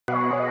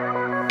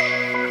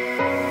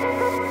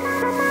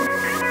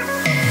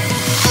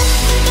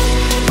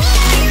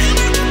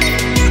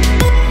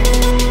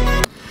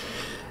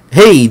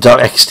Hey,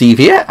 Dr. Steve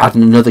here,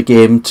 adding another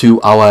game to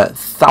our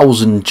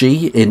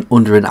 1000G in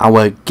under an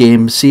hour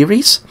game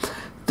series.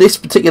 This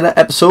particular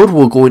episode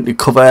we're going to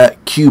cover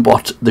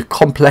Cubot, the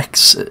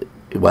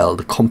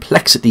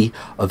complexity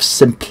of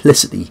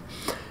simplicity.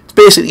 It's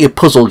basically a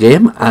puzzle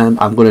game, and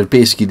I'm going to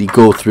basically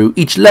go through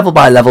each level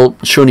by level,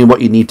 showing you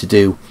what you need to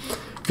do.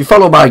 If you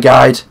follow my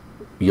guide,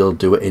 you'll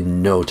do it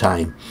in no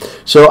time.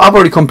 So I've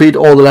already completed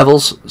all the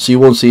levels, so you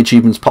won't see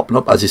achievements popping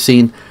up as you've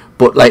seen.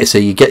 But like I say,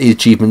 you get the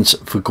achievements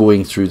for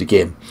going through the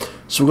game.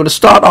 So we're going to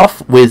start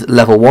off with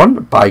level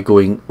 1 by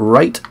going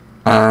right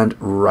and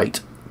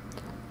right.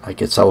 That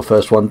gets our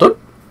first one done.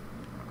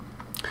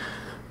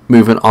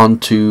 Moving on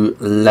to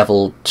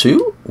level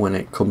 2. When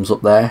it comes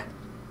up there,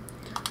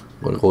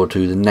 we'll go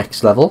to the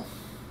next level.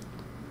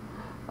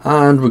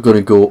 And we're going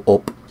to go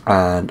up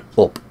and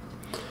up.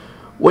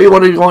 What you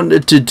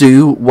want to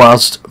do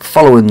whilst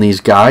following these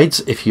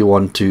guides, if you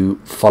want to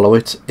follow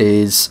it,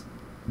 is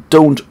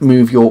don't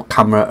move your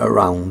camera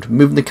around.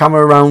 Moving the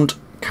camera around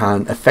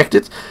can affect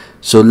it.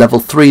 So level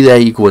 3 there,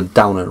 you're going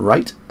down and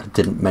right. I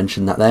didn't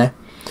mention that there.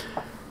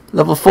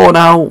 Level 4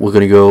 now, we're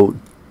going to go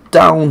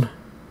down,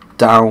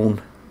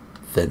 down,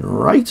 then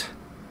right.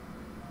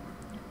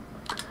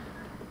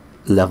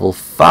 Level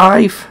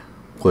 5,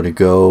 we're going to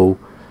go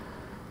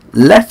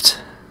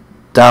left,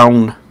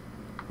 down,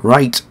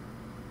 right,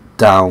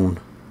 down,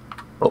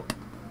 up.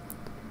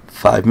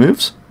 5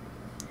 moves.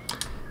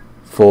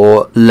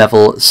 For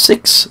level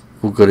 6,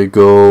 we're going to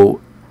go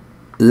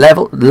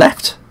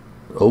left.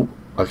 Oh,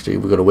 actually,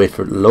 we're going to wait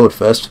for it to load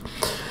first.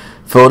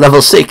 For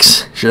level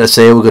 6, should I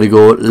say, we're going to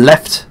go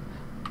left,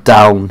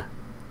 down,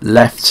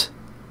 left,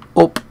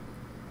 up,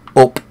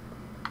 up,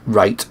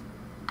 right,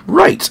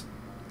 right.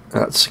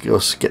 That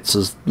gets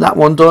us that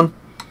one done.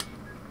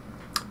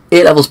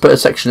 8 levels per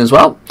section as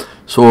well.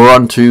 So we're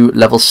on to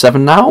level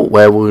 7 now,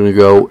 where we're going to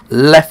go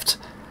left,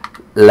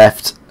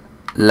 left,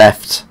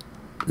 left,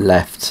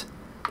 left,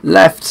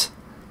 left,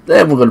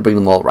 then we're going to bring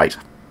them all right.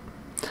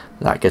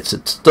 That gets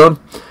it done.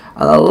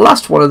 And the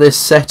last one of this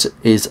set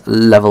is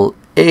level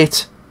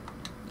 8.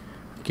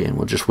 Again,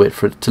 we'll just wait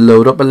for it to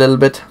load up a little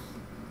bit.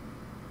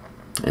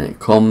 And it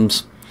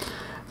comes.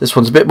 This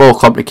one's a bit more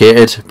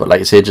complicated, but like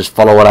I say, just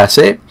follow what I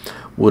say.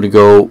 We're going to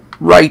go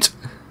right,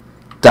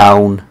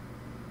 down,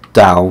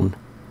 down,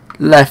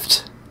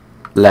 left,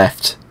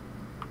 left,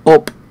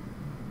 up,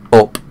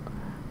 up,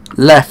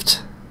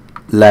 left,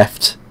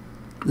 left,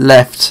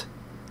 left,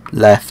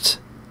 left,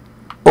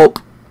 up,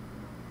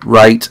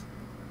 right,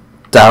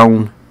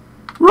 down,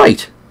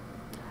 right.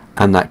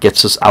 And that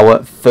gets us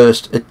our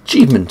first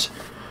achievement,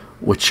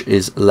 which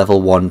is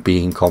level 1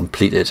 being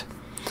completed.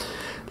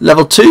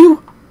 Level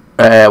 2,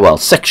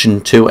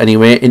 section 2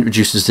 anyway,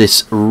 introduces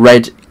this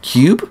red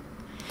cube.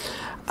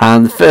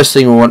 And the first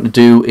thing we want to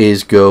do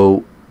is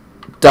go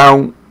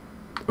down,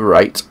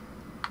 right,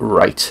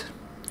 right.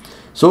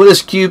 So what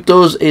this cube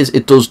does is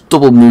it does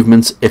double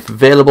movements if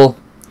available.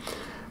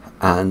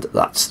 And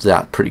that's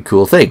that pretty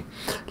cool thing.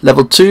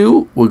 Level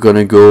 2, we're going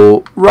to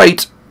go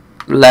right,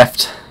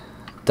 left,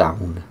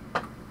 down,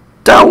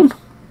 down.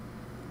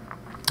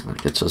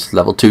 That gets us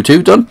level 2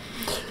 done.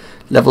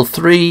 Level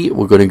 3,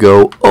 we're going to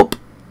go up,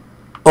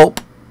 up,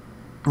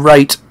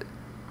 right,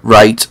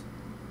 right,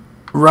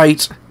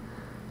 right,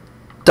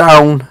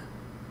 down,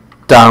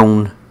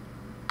 down,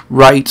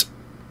 right,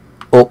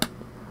 up,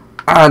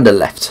 and a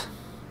left.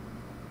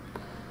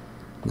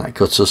 And that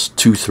gets us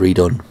 2-3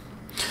 done.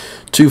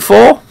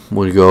 2-4,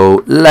 we'll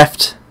go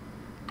left,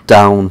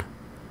 down,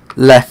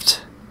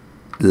 left,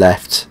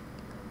 left,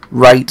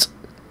 right,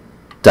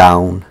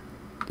 down,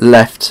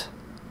 left,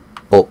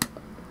 up,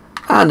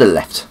 and a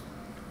left.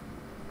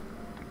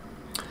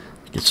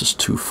 Gets us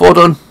 2-4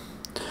 done.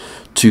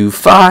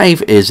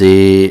 2-5 is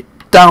a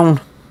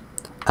down,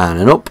 and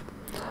an up,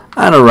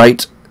 and a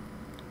right,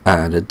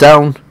 and a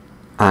down,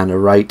 and a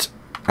right,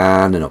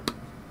 and an up.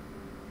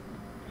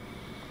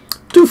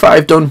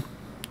 2-5 done.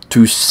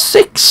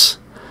 2-6.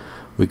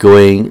 We're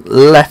going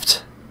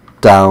left,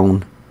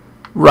 down,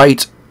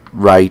 right,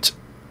 right,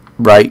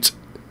 right,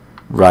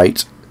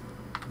 right,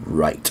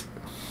 right.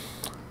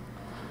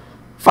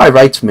 5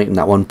 rights, making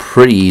that one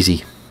pretty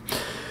easy.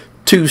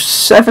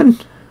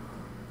 2-7,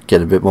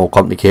 getting a bit more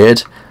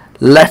complicated.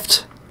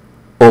 Left,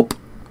 up,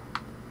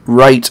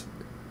 right,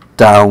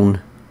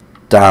 down,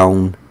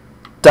 down,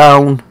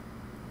 down,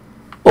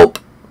 up,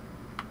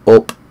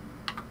 up,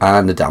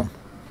 and a down.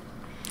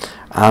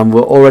 And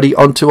we're already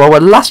on to our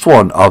last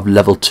one of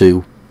level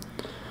 2.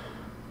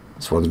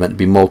 This one's meant to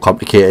be more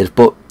complicated,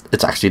 but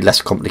it's actually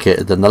less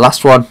complicated than the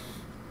last one.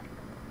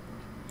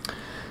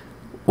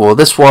 For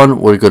this one,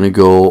 we're going to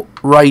go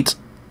right,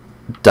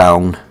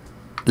 down,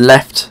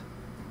 left,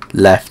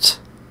 left,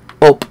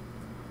 up,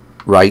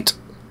 right,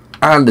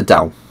 and a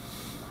down.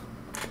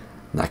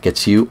 And that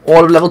gets you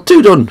all of level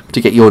 2 done to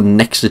get your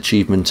next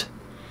achievement.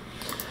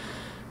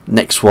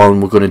 Next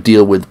one, we're going to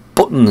deal with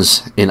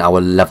buttons in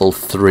our level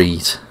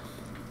 3s.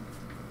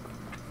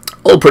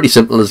 All pretty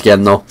simple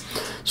again though.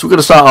 So we're going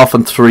to start off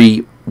on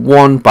 3,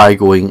 1 by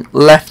going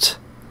left,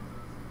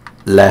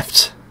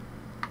 left,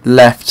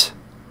 left,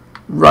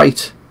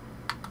 right,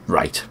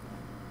 right.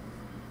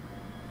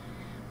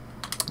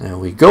 There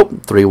we go.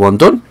 3, 1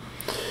 done.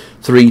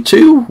 3,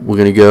 2. We're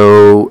going to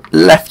go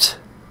left,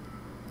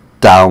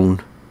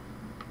 down,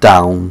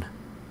 down,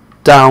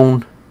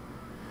 down,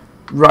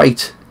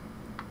 right,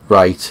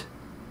 right,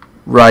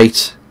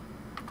 right,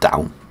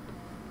 down.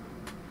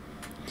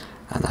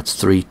 And that's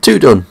 3, 2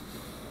 done.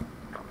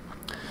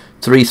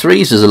 3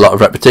 3s is a lot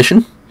of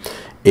repetition.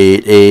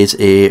 It is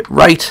a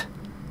right,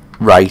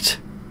 right,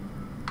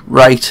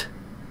 right,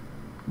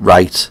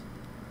 right,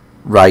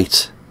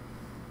 right,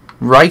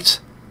 right,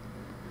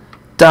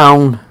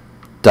 down,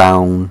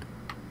 down,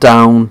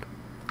 down,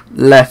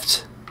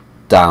 left,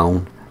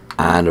 down,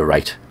 and a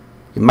right.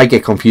 You might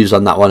get confused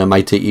on that one. It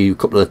might take you a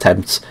couple of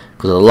attempts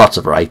because there are lots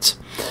of rights.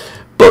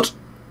 But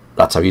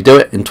that's how you do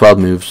it in 12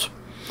 moves.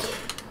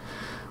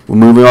 We're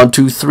moving on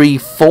to 3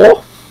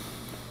 4.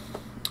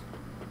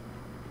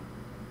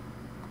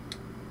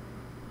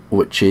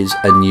 Which is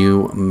a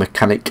new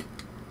mechanic.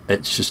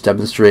 It's just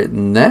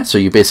demonstrating there. So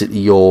you basically,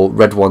 your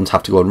red ones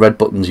have to go on red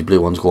buttons, your blue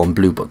ones go on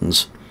blue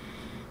buttons.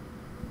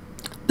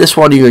 This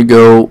one you're going to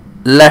go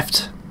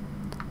left,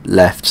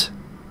 left,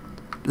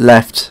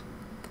 left,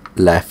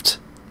 left,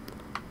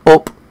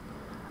 up,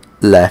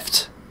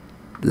 left,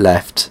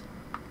 left,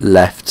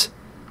 left,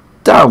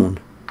 down,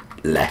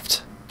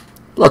 left.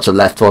 Lots of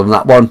left on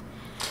that one,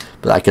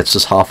 but that gets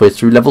us halfway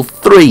through level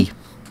 3.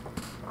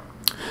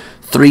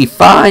 3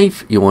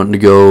 5, you want to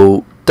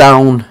go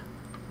down,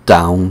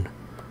 down,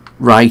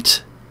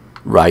 right,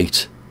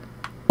 right,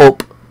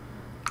 up,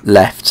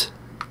 left,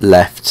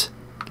 left,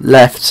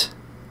 left,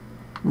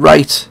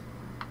 right,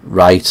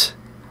 right,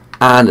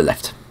 and a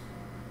left.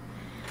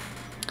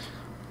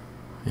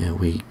 There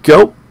we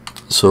go.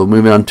 So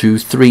moving on to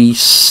 3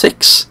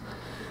 6.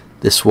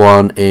 This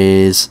one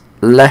is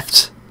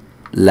left,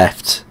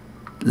 left,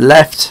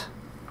 left,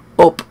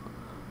 up,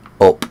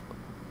 up,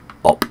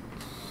 up.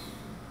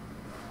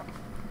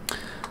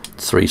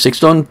 3 6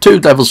 done. 2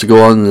 levels to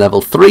go on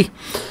level 3.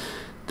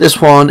 This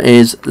one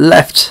is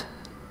left,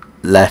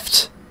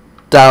 left,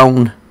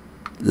 down,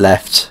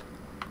 left,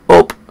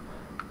 up,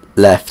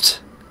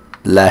 left,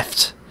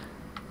 left,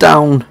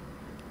 down,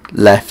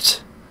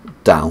 left,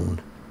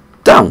 down,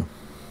 down.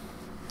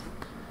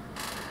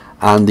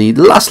 And the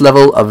last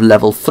level of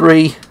level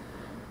 3,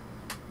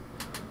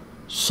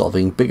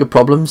 solving bigger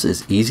problems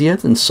is easier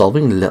than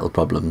solving little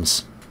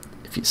problems,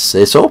 if you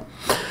say so.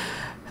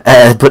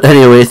 But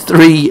anyway,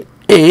 3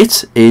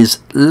 8 is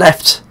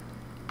left,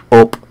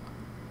 up,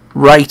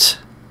 right,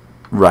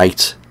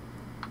 right,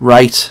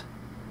 right,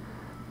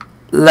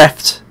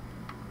 left,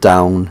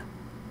 down,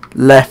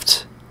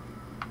 left,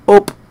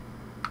 up,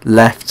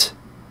 left,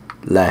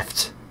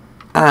 left,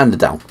 and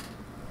down.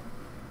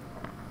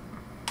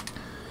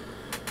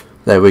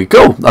 There we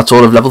go. That's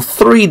all of level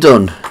 3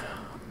 done.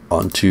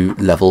 On to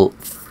level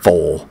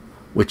 4,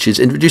 which is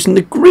introducing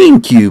the green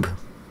cube,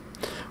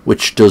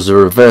 which does the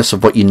reverse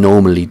of what you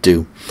normally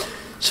do.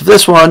 So for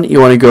this one,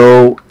 you want to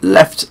go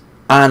left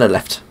and a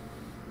left.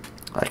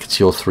 That's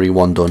your 3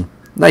 1 done.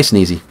 Nice and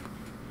easy.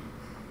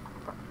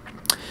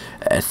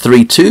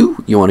 3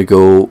 2, you want to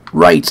go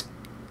right,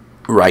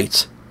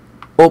 right,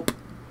 up,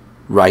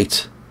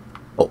 right,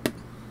 up.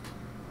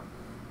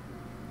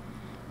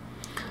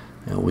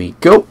 There we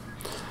go.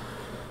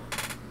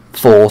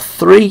 4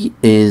 3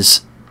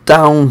 is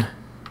down,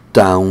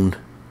 down,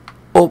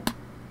 up,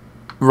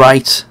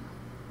 right,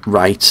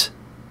 right,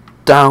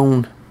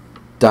 down,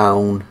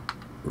 down,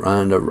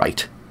 and a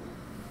right.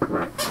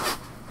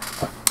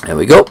 There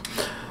we go.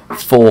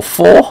 4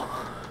 4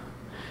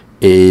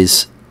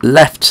 is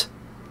left,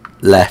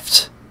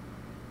 left,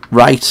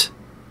 right,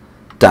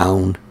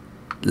 down,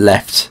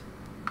 left,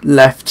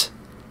 left,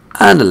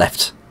 and a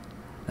left.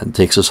 And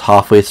takes us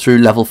halfway through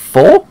level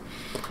 4.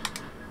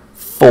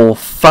 4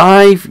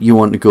 5, you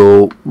want to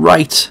go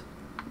right,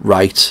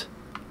 right,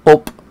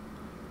 up,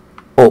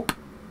 up,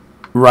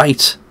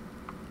 right,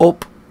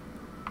 up,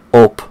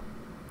 up,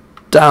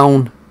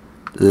 down,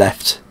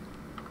 left,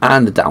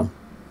 and down.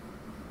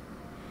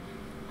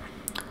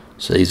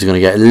 So these are going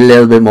to get a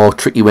little bit more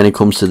tricky when it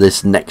comes to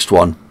this next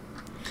one.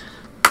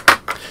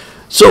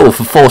 So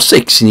for 4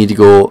 6, you need to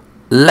go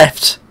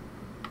left,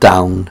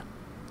 down,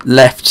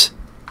 left,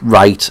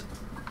 right,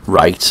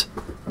 right,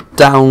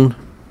 down,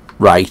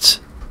 right,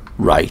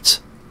 right,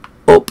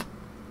 up,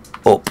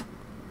 up,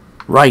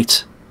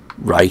 right,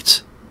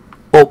 right,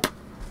 up,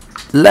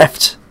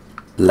 left,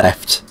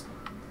 left,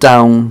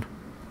 down,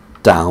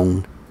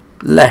 down,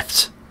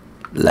 left,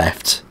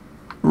 left,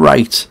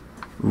 right,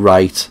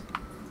 right,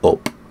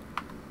 up,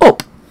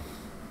 up.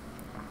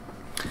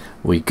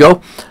 We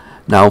go.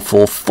 Now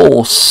for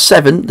 4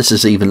 7, this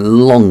is even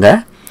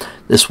longer.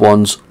 This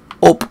one's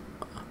up,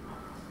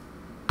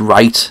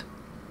 right,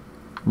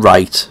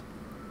 right,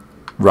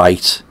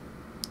 right,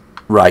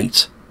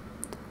 right,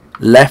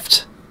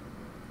 left,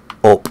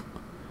 up,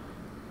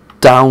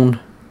 down,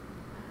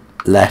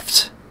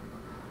 left,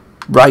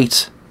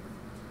 right,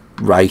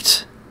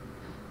 right,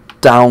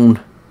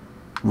 down,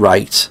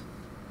 right,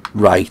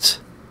 right,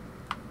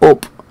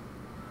 up,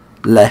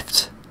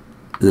 left,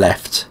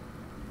 left,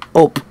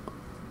 up,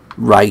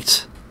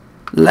 right,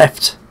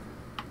 left,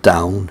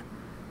 down,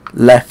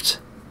 left,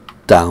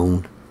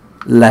 down,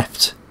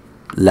 left,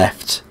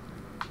 left,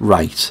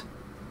 right,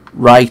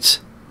 right,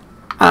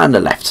 and a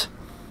left.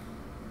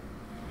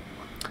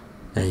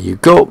 There you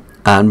go.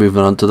 And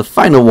moving on to the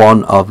final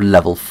one of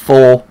level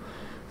 4.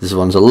 This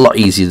one's a lot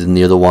easier than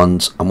the other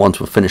ones, and once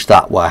we've finished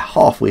that, we're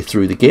halfway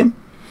through the game.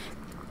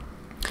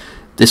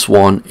 This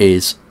one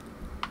is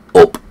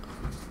up,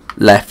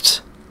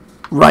 left,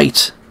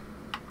 right,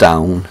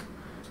 down,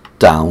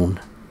 down,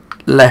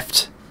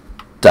 left,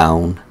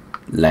 down,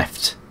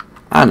 left,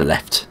 and a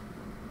left.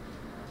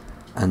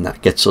 And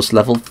that gets us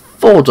level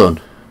 4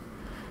 done.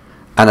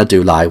 And I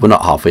do lie, we're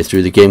not halfway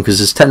through the game because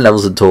there's 10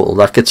 levels in total.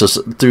 That gets us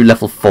through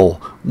level 4.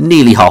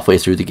 Nearly halfway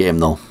through the game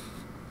though.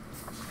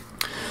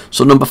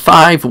 So number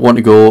 5, we want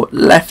to go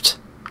left,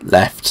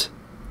 left,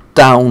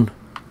 down,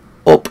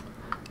 up,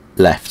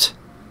 left.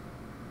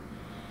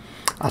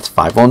 That's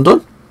 5-1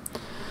 done.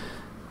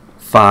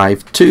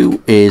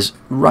 5-2 is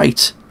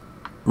right,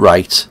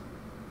 right,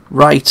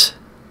 right,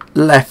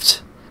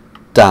 left,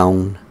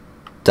 down,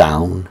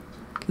 down,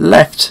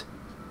 left,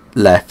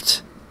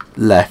 left,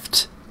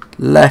 left,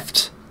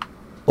 left,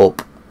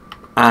 up,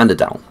 and a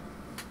down.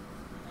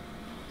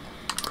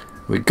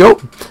 Here we go.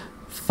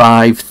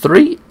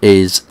 5-3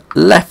 is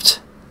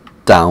left,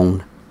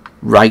 down,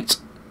 right,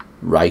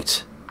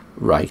 right,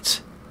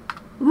 right,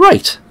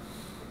 right.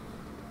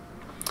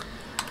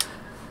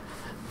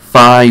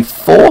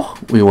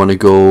 5-4, we want to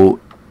go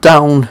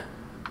down,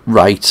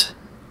 right,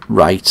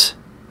 right,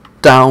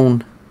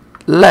 down,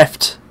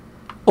 left,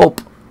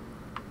 up,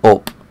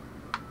 up,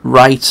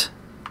 right,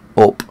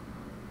 up,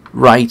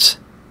 right,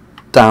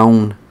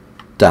 down,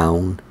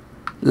 down,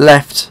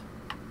 left,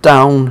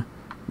 down,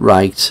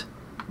 right,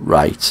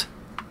 right,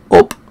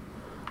 up,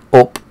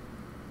 up,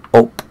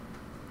 up,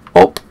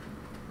 up,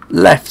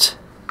 left,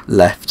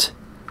 left,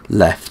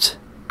 left,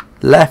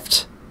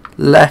 left,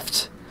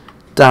 left,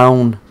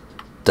 down,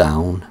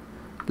 down,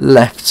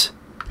 left,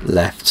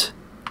 left,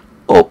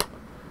 up,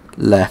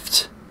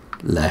 left,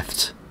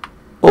 left,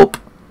 up,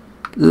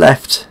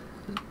 left,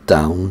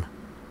 down,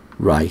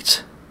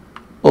 right,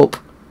 up,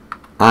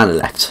 and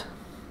left.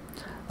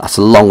 That's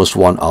the longest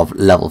one of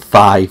level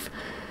 5.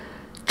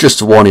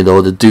 Just a warning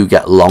though, they do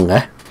get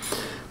longer.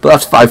 But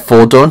that's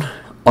 5-4 done.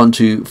 On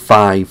to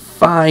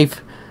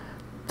 5-5.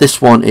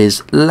 This one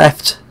is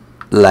left,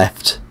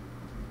 left,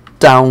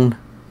 down,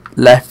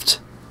 left,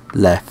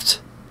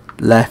 left,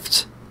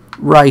 left,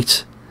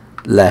 right,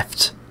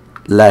 left,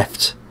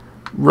 left,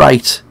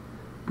 right,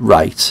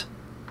 right,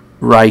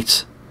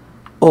 right,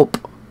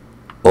 up,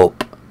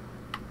 up,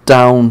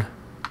 down,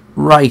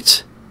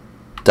 right,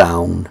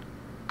 down,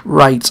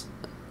 right,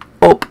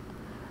 up,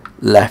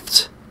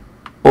 left,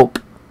 up,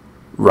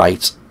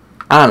 right,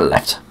 and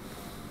left.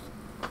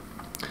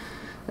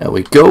 There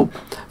we go.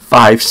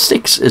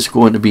 5-6 is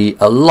going to be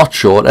a lot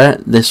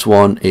shorter. This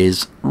one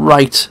is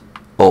right,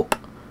 up,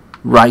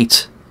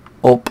 right,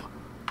 up,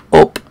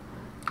 up,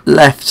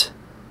 left,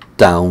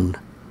 down,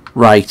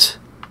 right,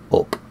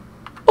 up,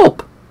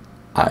 up.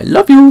 I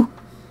love you.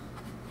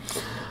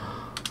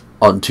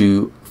 On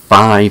to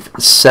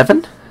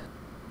 5-7.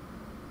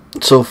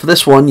 So for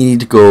this one you need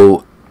to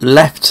go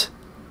left,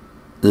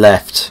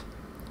 left,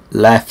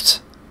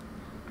 left,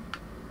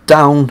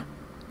 down,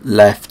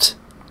 left,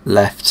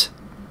 left,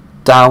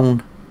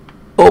 down,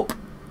 up,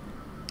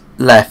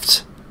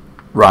 left,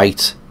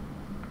 right,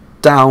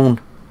 down,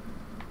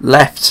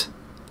 left,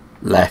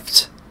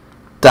 left,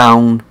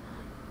 down,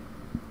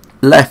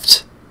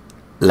 left,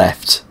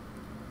 left,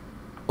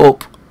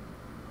 up,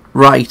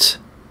 right,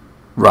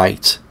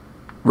 right,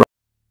 right,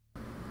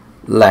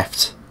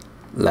 left,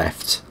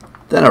 left,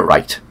 then a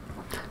right.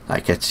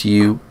 That gets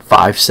you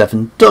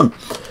 5-7 done.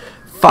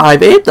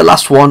 5-8, the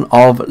last one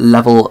of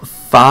level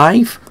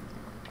 5.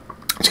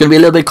 It's going to be a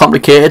little bit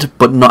complicated,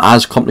 but not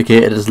as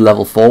complicated as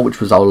level 4, which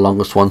was our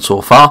longest one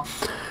so far.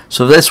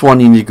 So for this one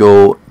you need to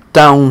go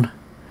down,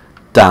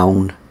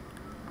 down,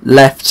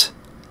 left,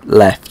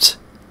 left,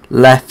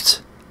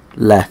 left,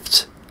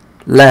 left,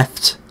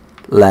 left,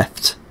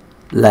 left,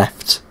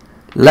 left,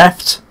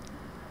 left,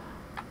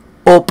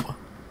 up,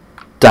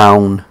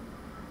 down,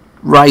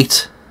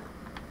 right,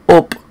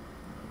 up,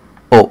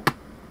 up,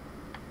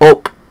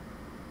 up,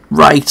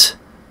 right,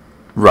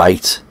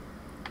 right,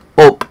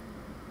 up,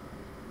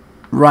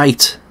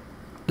 right,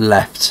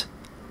 left,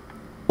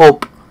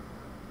 up,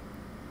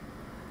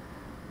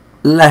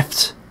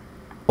 left,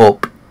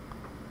 up,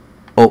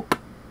 up,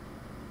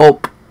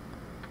 up,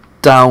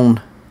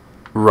 down,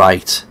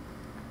 right,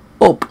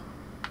 up,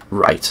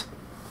 right.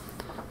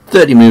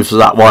 30 moves for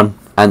that one,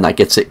 and that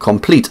gets it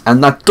complete,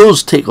 and that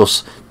does take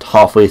us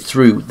halfway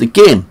through the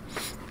game.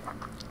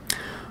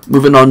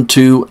 Moving on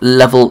to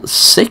level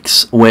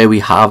 6, where we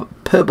have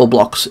purple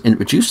blocks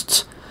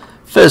introduced.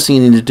 First thing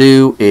you need to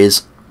do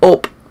is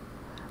up,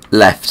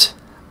 left,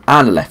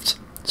 and left.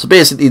 So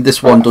basically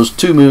this one does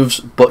 2 moves,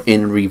 but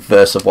in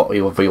reverse of what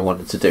we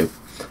wanted to do.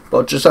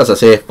 But just as I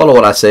say, follow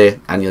what I say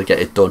and you'll get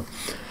it done.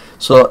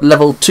 So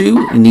level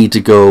 2, you need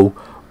to go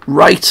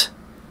right,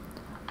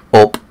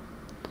 up,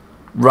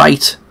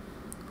 right,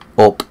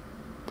 up,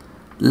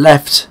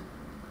 left,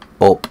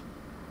 up,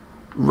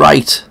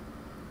 right,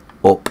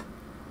 up,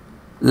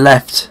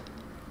 left,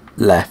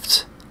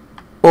 left,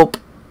 up,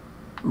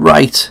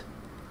 right,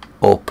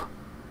 up,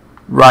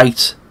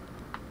 right,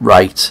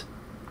 right,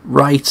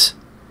 right,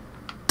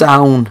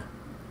 down,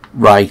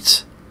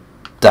 right,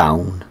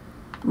 down,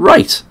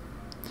 right.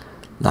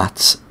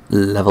 That's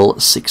level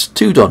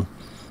 6-2 done.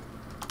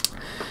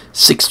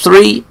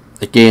 6-3,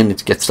 again, it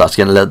starts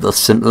getting a little bit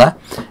simpler,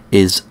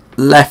 is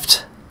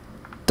left,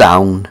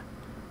 down,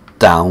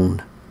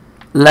 down,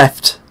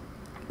 left,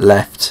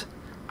 left,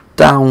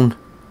 down,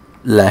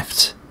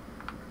 left,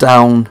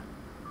 down,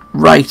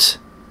 right,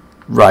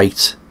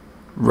 right,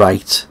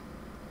 right,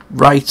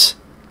 right,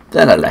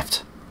 then a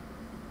left.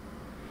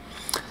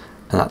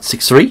 And that's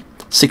 6-3.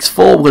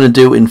 6-4 we're going to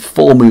do in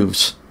 4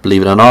 moves,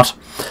 believe it or not.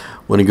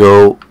 We're going to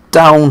go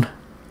down,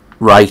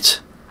 right,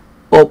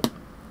 up,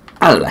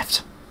 and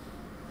left.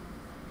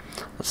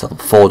 That's level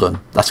 4 done.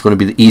 That's going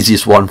to be the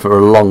easiest one for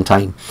a long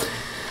time.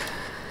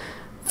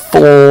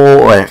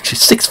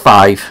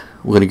 6-5,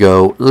 we're going to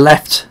go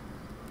left,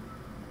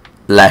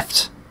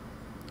 left,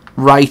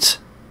 right,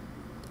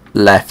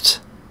 left,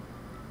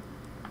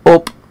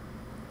 up,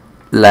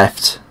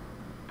 left,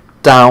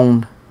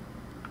 down,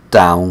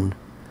 down,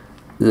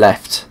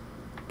 left,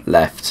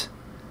 left,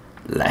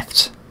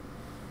 left.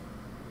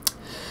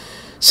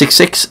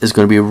 6-6 is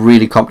going to be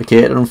really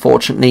complicated,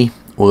 unfortunately.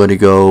 We're going to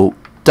go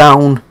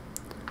down,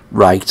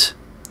 right,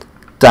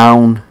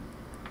 down,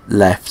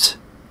 left,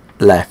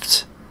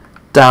 left,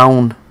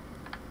 down,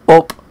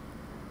 up,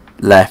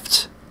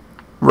 left,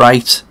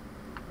 right,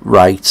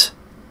 right,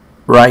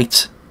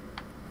 right,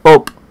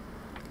 up,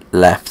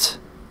 left,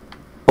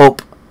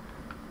 up,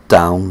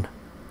 down,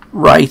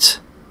 right,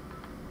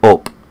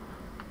 up,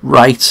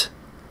 right,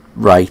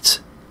 right,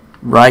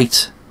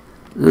 right,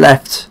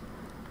 left,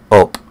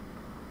 up,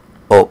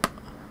 up,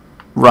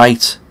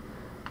 right,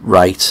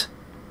 right,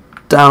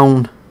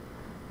 down,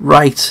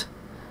 right,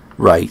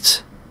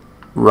 right,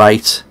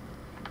 right,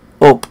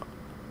 up,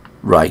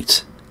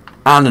 right,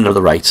 and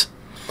another right.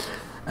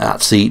 And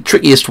that's the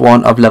trickiest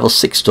one of level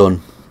 6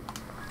 done.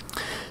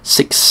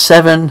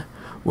 6-7,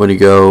 we're going to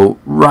go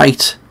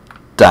right,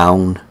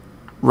 down,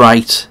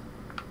 right,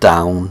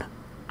 down,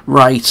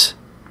 right,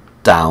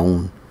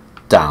 down,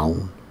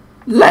 down,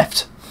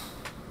 left.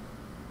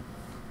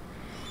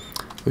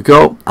 We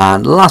go,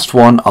 and last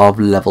one of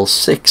level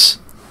 6,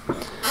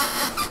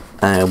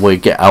 and we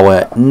get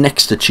our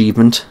next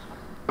achievement.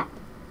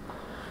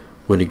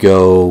 We're going to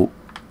go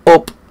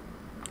up,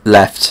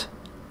 left,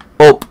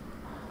 up,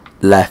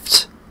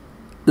 left,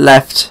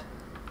 left,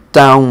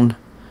 down,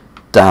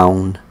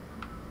 down,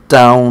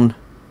 down,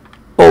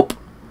 up,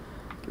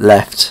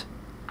 left,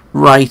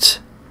 right,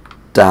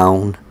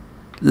 down,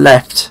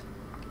 left,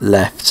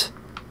 left,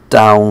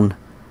 down,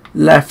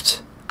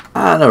 left,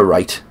 and a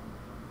right.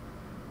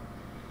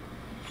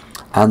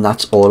 And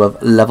that's all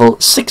of level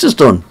 6 is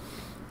done.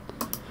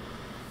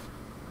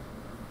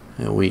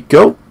 There we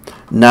go.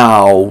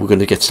 Now we're going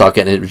to start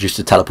getting introduced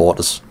to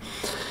teleporters.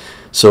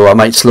 So I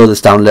might slow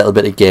this down a little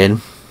bit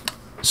again.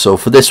 So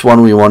for this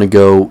one we want to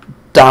go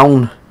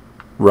down,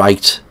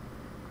 right,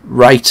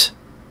 right,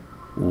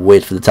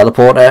 wait for the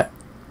teleporter,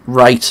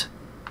 right,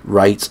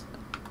 right,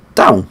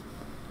 down.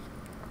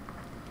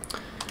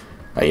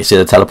 Like you see,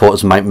 the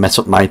teleporters might mess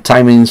up my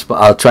timings,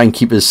 but I'll try and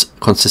keep as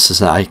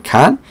consistent as I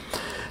can.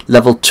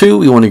 Level 2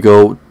 we want to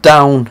go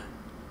down,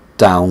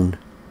 down,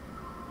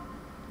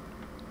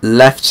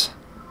 left,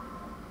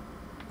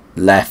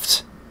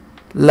 left,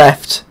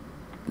 left,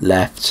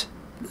 left,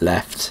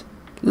 left,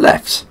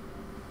 left.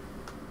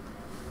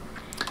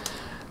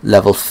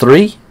 Level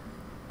 3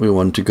 we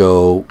want to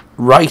go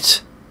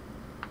right,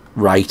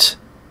 right,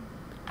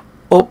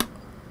 up,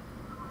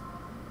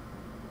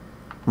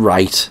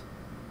 right,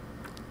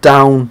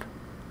 down,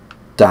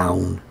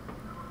 down,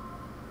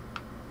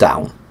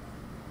 down.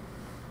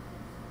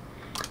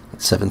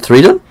 That's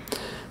 7-3 done.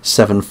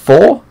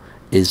 7-4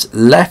 is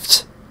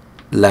left,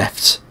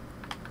 left,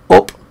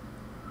 up,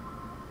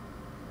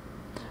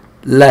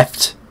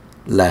 left,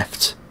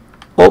 left,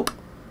 up,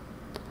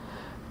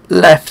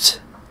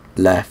 left,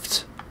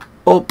 left,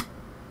 up,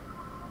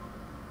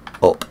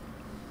 up.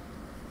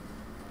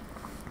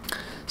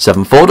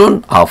 7-4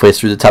 done, halfway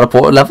through the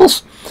teleporter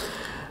levels.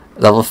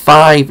 Level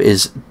 5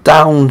 is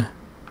down,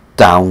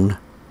 down,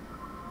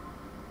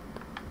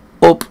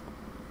 up,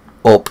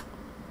 up,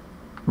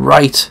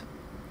 right,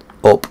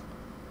 up,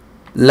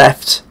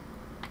 left,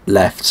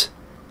 left,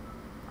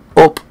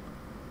 up,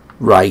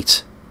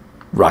 right,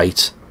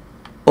 right,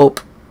 up,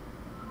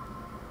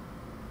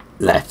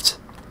 left,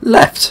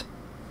 left.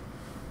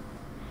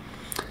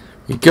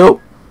 Here we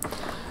go.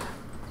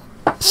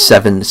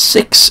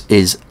 7-6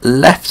 is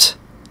left,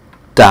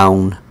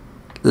 down,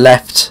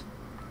 left,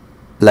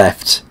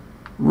 left,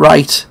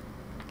 right,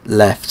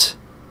 left,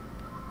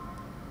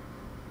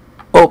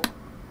 up,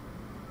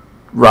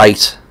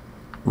 right,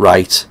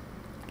 right,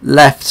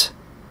 left,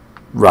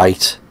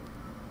 right,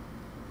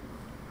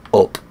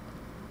 up,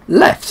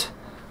 left.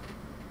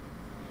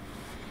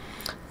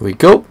 Here we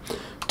go.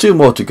 2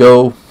 more to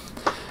go.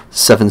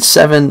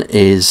 7-7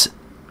 is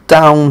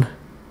down,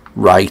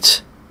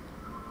 right,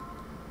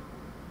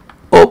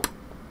 up,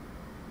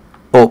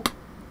 up,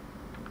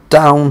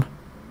 down,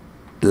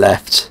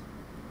 left,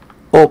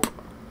 up,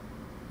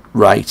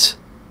 right,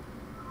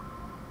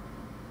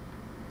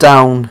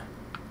 down,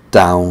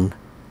 down,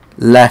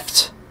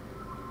 left,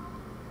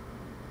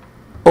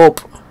 up,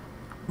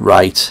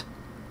 right,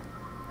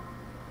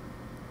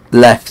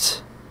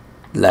 left,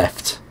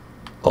 left,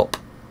 up.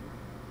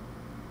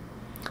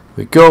 Here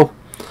we go.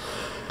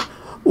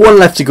 One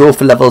left to go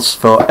for levels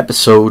for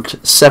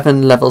episode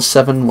 7, level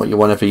 7,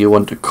 whatever you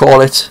want to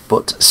call it,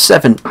 but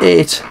 7,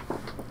 8,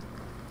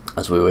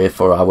 as we wait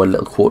for our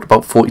little quote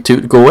about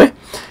 42 to go away,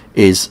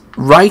 is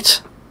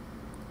right,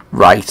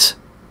 right,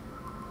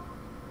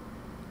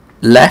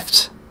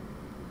 left,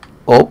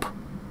 up,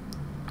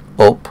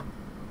 up,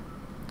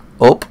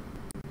 up,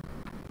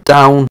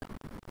 down,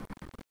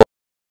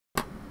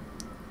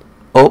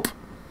 up,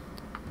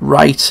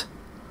 right,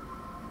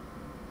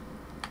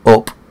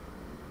 up,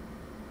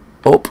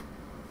 up,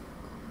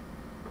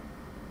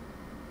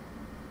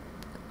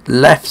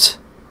 left,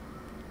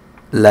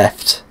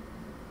 left,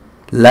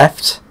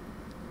 left,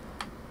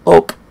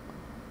 up,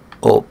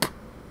 up,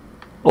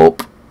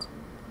 up,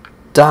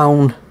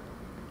 down,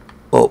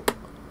 up,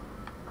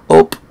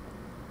 up,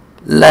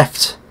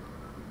 left,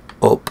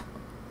 up,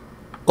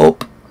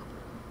 up,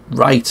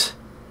 right,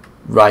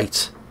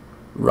 right,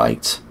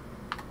 right,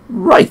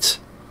 right.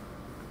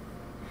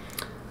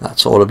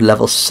 That's all of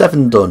level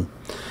 7 done.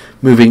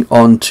 Moving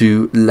on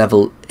to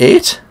level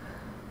 8.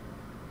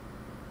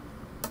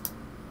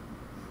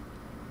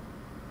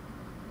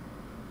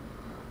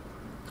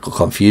 Got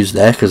confused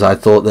there because I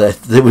thought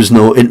that there was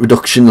no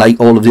introduction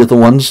like all of the other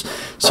ones,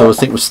 so I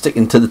think we're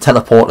sticking to the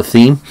teleporter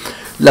theme.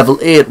 Level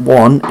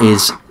 8.1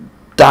 is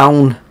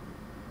down,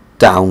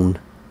 down,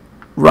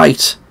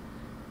 right,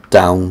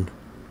 down,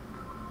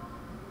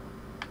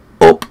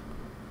 up,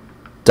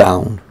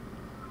 down,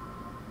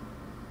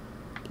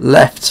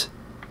 left,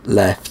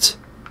 left,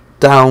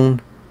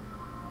 down,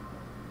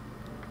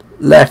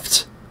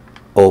 left,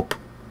 up,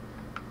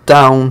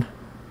 down,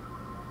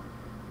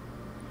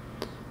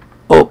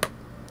 up,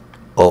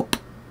 up,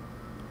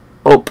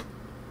 up,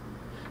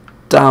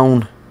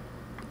 down,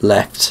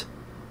 left,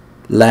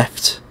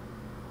 left,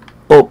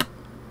 up,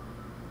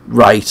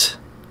 right,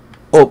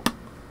 up,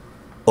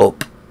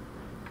 up,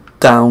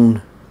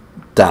 down,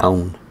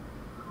 down,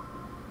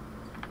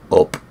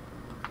 up,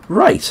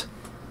 right.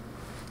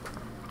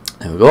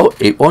 There we go,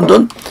 8.1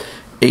 done.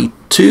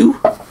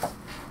 8.2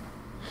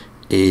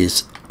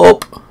 is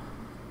up,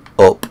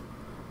 up,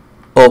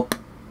 up,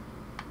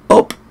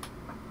 up,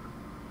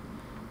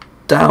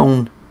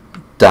 down,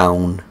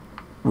 down,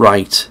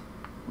 right,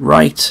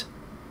 right,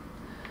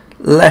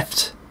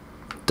 left,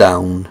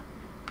 down,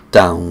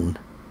 down,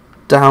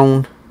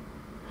 down,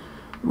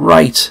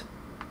 right,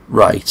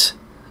 right,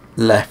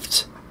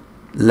 left,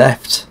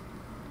 left,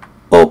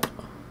 up,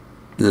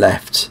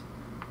 left,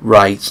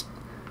 right,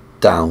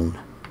 down,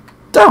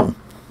 down.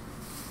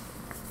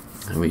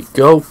 There we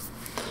go.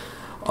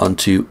 On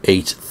to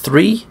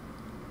 8.3,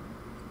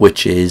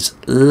 which is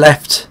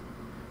left,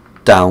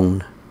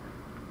 down,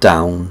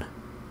 down,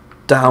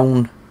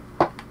 down,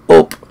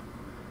 up,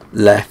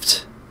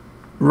 left,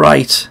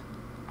 right,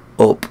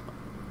 up,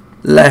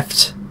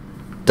 left,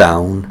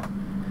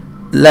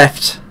 down,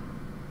 left,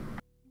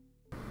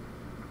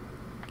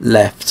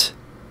 left,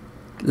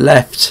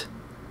 left,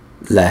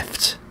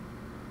 left,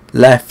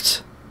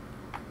 left,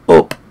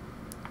 up,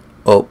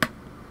 up,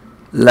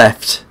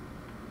 left,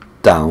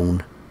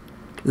 down,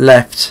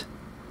 left,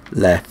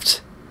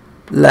 left,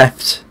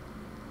 left,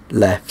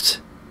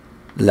 left,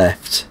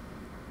 left,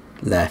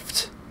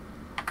 left,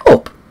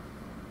 up.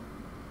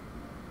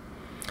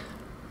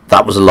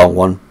 That was a long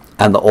one,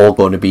 and they're all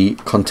going to be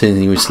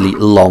continuously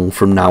long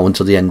from now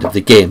until the end of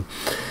the game.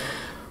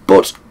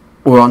 But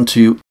we're on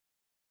to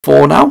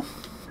 4 now.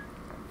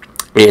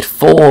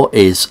 8.4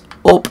 is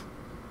up,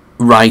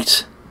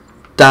 right,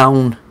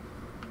 down,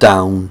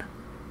 down,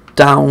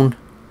 down,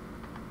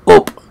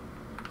 up,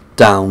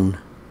 down,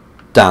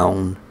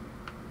 down,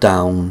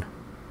 down,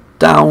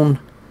 down,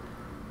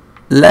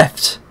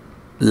 left,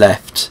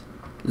 left,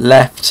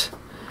 left,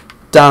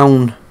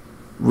 down,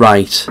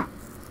 right,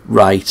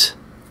 right,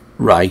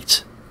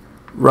 right,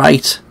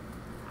 right,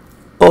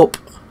 up,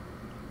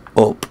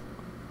 up,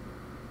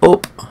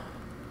 up,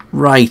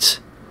 right,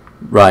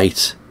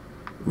 right,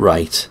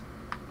 right,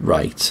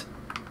 right,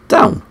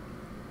 down.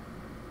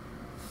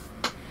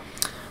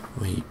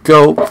 There you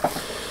go.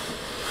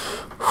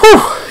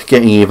 Whew,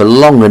 getting even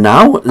longer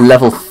now.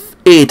 Level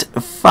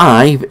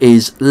 8.5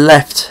 is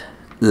left,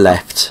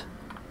 left,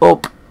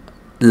 up,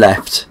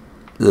 left,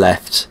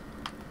 left,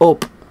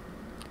 up,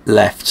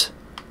 left,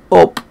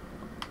 up,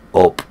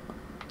 up,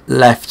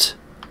 left,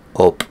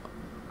 up,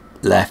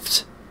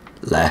 left,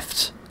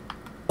 left,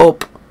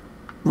 up,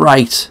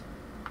 right,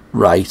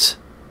 right,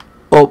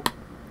 up,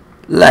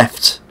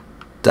 left,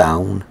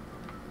 down,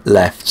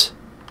 left,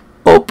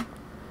 up,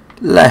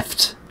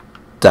 left,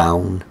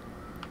 down,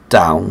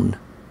 down,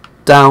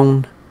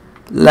 down,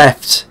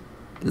 left,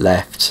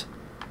 left,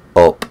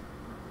 up,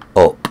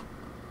 up,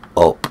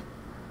 up,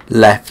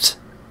 left,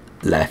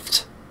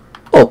 left,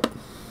 up.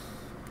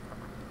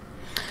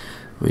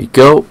 We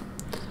go.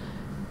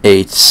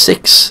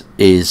 8-6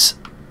 is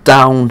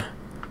down,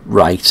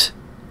 right,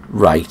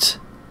 right,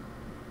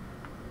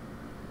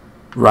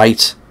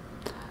 right,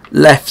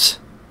 left,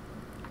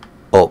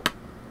 up,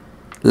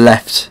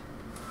 left,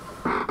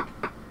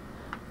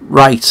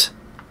 right,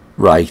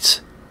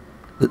 right,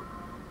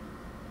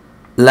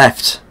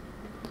 left,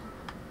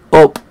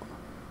 up,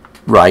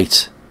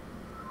 right,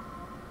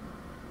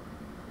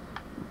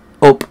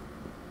 up,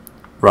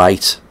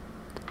 right,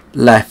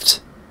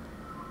 left,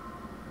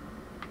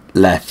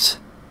 left,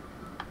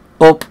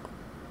 up,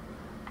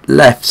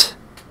 left,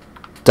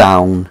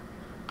 down,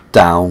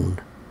 down,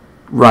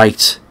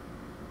 right,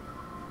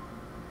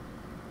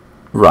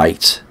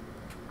 right,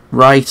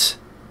 right,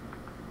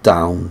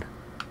 down,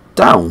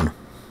 down.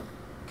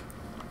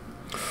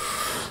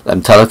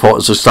 Them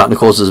teleporters are starting to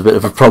cause us a bit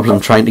of a problem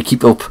trying to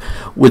keep up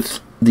with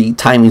the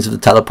timings of the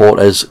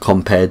teleporters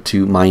compared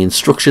to my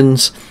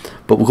instructions,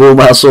 but we're going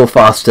well so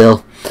far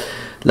still.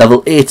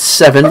 Level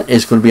 8-7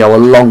 is going to be our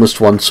longest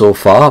one so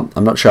far.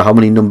 I'm not sure how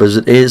many numbers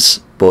it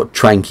is, but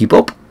try and keep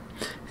up.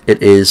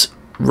 It is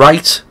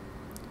right,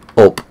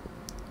 up,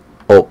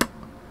 up,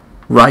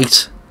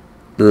 right,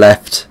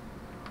 left,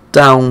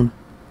 down,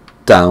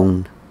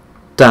 down,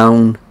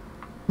 down,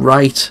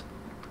 right,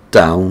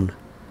 down,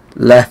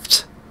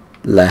 left,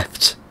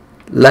 left,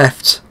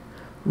 left,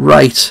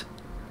 right,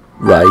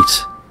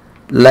 right,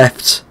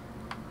 left,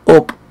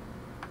 up,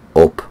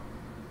 up,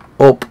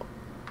 up,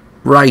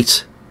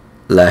 right,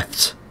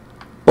 left,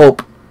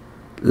 up,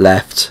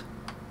 left,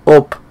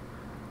 up,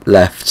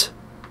 left,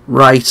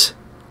 right,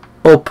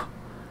 up,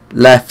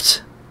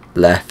 left,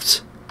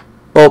 left,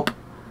 up,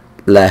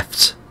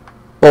 left,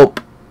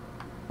 up,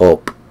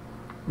 up,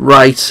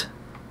 right,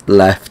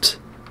 left,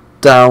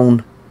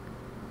 down,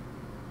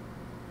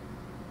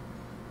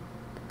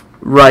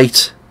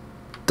 right,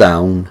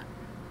 down,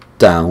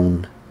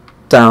 down,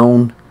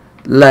 down,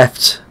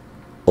 left,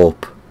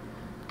 up,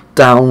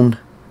 down,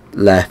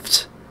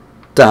 left,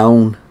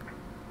 down,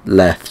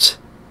 left,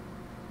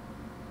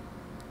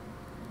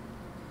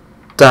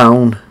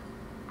 down,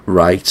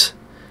 right,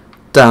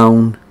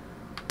 down,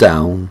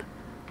 down,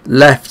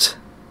 left,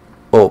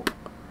 up,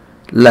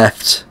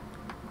 left,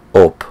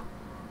 up,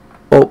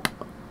 up,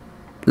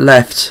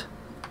 left,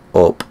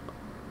 up,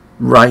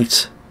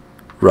 right,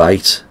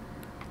 right,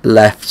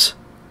 left,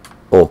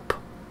 up,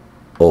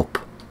 up,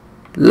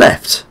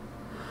 left.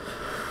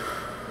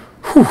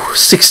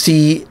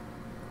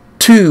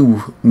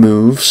 62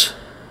 moves,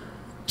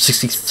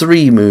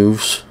 63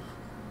 moves.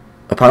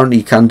 Apparently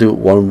you can do it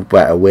one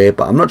better way,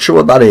 but I'm not sure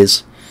what that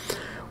is.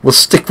 We'll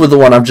stick with the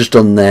one I've just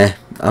done there.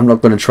 I'm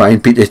not going to try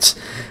and beat it.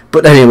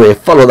 But anyway,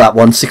 follow that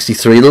one,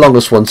 63, the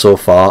longest one so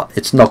far.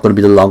 It's not going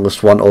to be the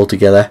longest one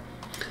altogether.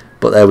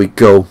 But there we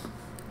go.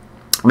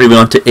 Moving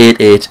on to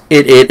 8-8.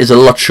 8-8 is a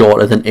lot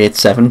shorter than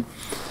 8-7,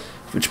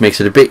 which makes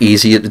it a bit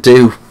easier to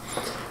do.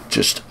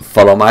 Just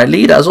follow my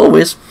lead as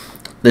always.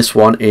 This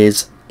one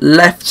is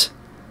left,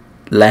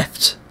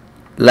 left,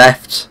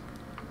 left,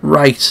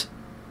 right,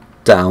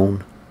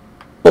 down,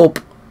 up,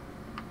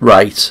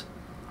 right,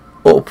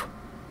 up,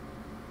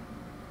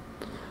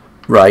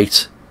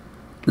 right,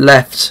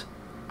 left,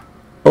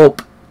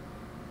 up,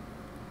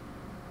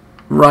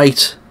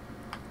 right,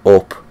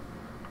 up,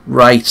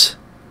 right,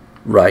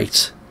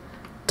 right,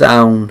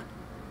 down,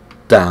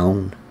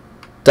 down,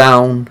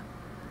 down,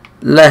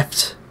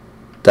 left,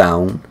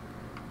 down,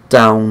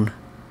 down,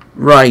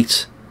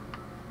 right,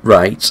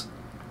 right,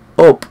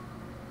 up,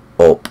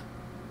 up,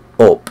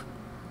 up,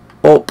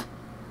 up,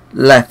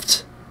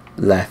 left,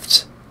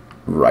 left,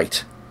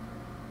 right.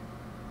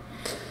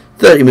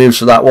 30 moves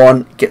for that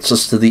one gets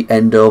us to the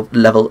end of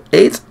level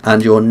 8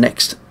 and your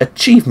next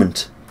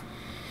achievement.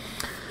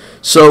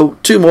 So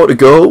 2 more to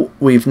go.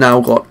 We've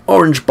now got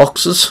orange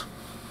boxes,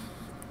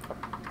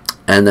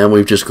 and then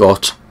we've just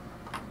got,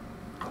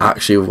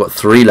 actually we've got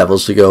 3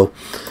 levels to go.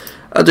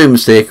 I do a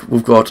mistake,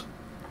 we've got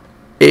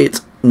 8,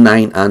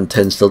 9 and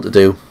 10 still to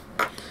do.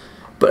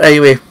 But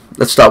anyway,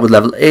 let's start with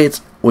level 8,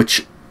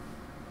 which,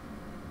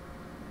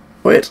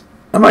 wait,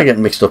 am I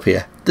getting mixed up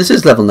here? This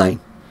is level 9.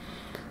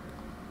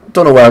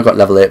 Don't know where I got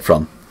level 8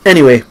 from.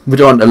 Anyway,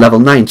 we're on to level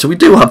 9, so we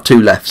do have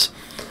 2 lefts.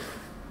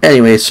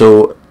 Anyway,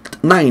 so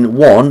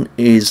 9-1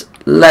 is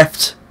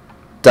left,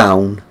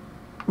 down,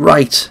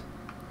 right,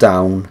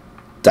 down,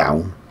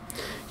 down.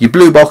 Your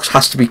blue box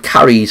has to be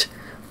carried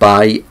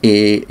by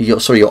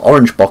your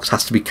orange box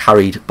has to be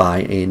carried by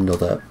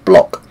another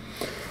block.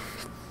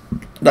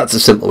 That's a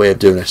simple way of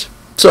doing it.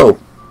 So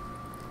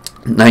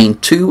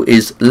 9-2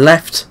 is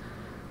left,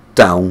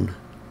 down,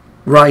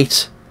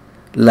 right,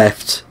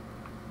 left,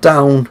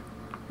 down,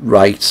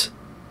 right,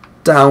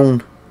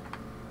 down,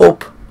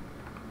 up,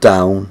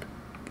 down,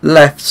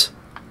 left,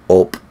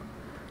 up,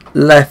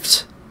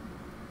 left,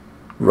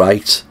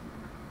 right,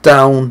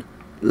 down,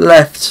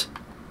 left,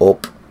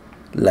 up,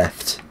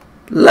 left,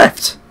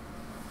 left.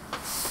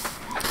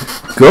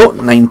 Go,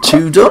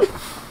 9-2 done.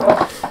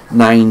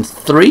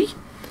 9-3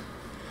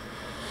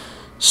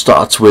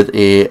 starts with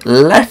a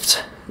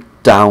left,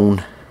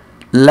 down,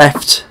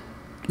 left,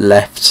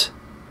 left,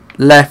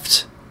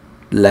 left,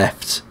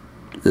 left,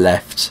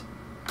 left,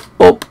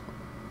 up,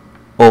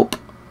 up,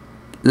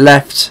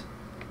 left,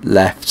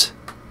 left,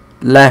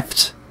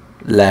 left,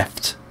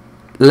 left,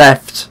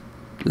 left,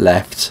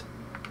 left,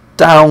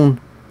 down,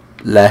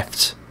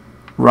 left,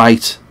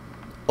 right,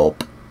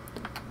 up,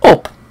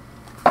 up.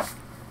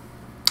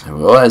 There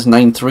we go, there's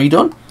 9-3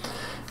 done.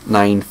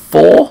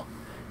 9-4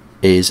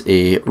 is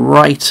a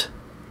right,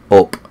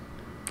 up,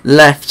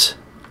 left,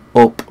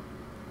 up,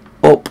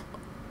 up,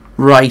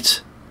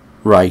 right,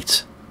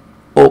 right,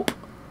 up,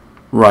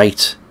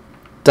 right,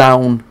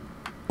 down,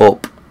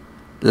 up,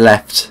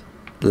 left,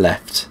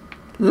 left,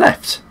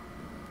 left.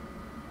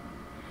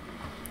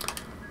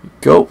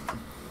 Go.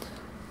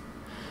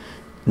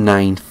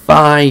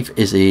 9-5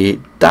 is a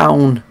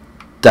down,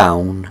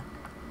 down,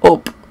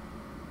 up,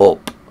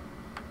 up,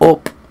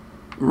 up,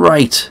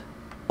 right,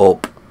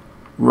 up,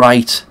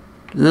 right,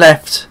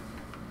 left,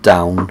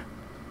 down,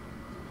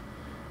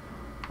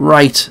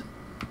 right,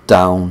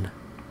 down,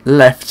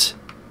 left,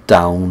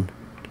 down,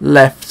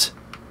 left,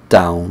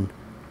 down,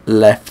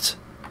 left,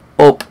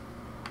 up,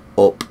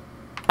 up,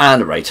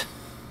 and right.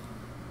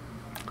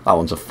 That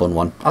one's a fun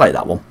one. I like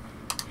that one.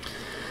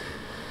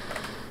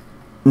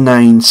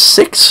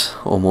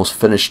 9-6, almost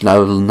finished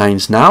level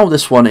 9s now.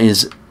 This one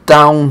is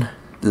down,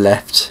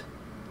 left,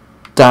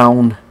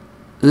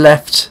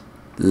 left,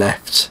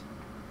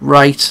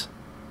 right.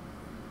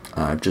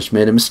 I've just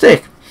made a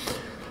mistake.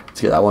 Let's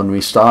get that one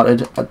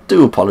restarted. I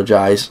do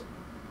apologise.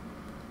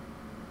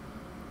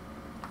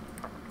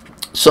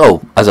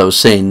 So, as I was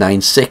saying,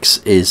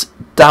 9-6 is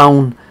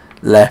down,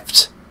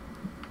 left,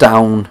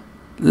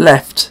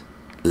 left,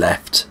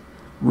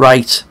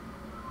 right,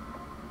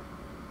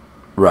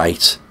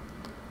 right,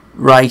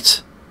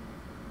 right,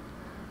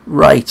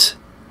 right,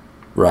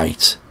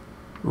 right,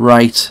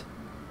 right,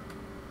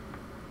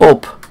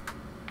 up,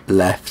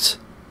 left,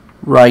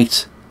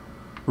 right,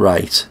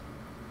 right,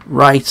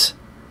 right,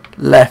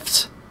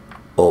 left,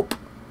 up,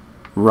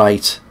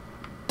 right,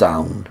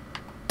 down,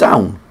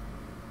 down.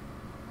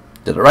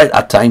 Did it right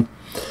that time.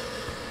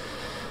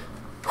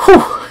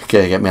 Whew.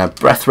 Okay, get my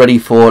breath ready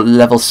for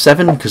level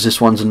 7 because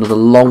this one's another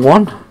long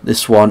one.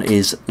 This one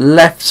is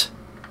left,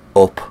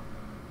 up,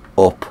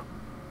 up,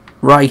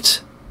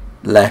 right,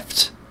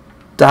 left,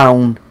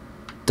 down,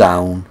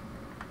 down,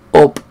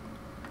 up,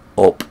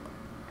 up,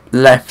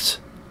 left,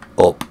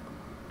 up,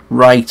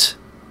 right,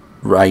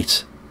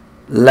 right,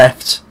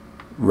 left,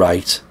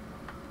 right,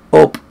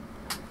 up,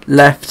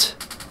 left,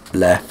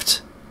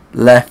 left,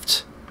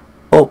 left,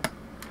 up,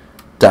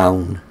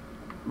 down,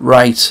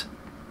 right,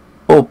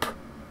 up,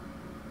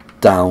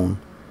 down,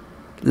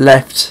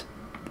 left,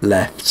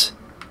 left,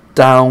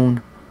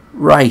 down,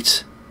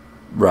 right,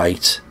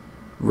 right,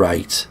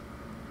 right,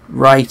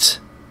 right,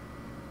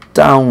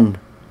 down,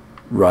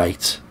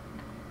 right,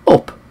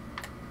 up,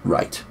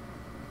 right.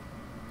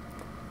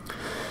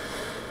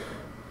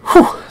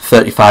 Whew,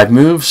 35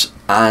 moves,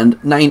 and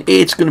 9-8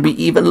 is going to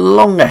be even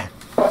longer.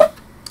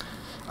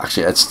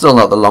 Actually, it's still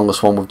not the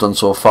longest one we've done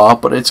so far,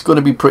 but it's going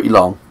to be pretty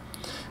long.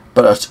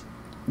 But I'll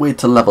wait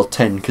till level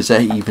 10 because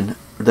they're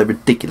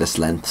ridiculous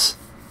lengths.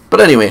 But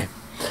anyway,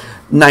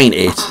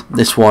 9-8.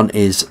 This one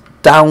is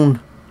down,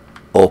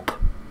 up,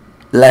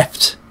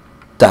 left,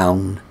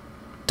 down,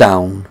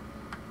 down,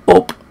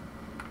 up,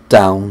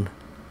 down,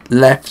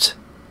 left,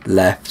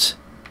 left,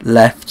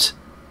 left,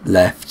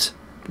 left,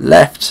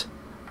 left,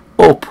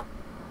 up,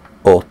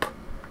 up,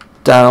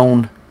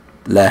 down,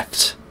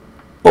 left,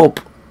 up,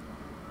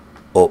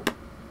 up,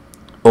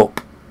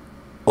 up,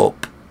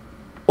 up,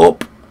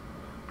 up,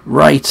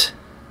 right,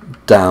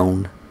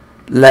 down,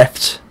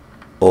 left,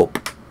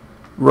 up,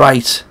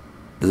 right,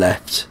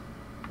 left,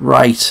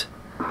 right,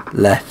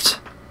 left,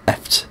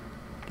 left,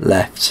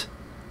 left,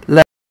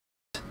 left,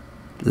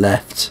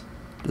 left,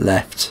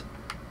 left,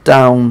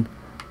 down,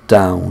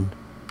 down,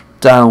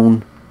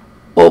 down,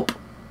 up,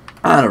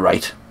 and a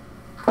right.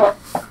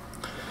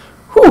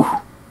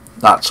 Whew,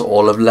 that's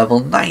all of level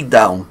 9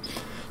 down.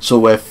 So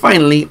we're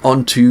finally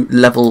on to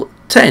level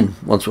 10.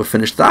 Once we've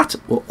finished that,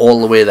 we're all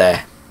the way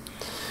there.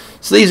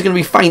 So these are going to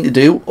be fine to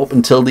do up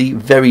until the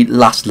very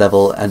last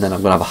level, and then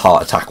I'm going to have a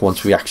heart attack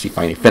once we actually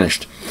finally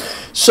finished.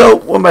 So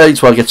we might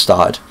as well get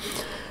started.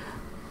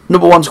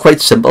 Number one's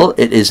quite simple.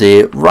 It is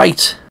a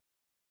right,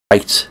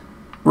 right,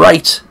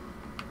 right,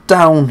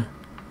 down,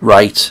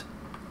 right,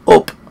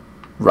 up,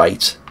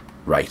 right,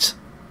 right.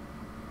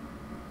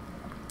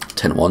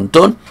 10-1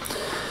 done.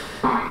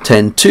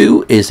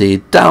 10-2 is a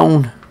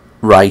down,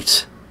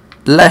 right,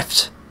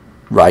 left,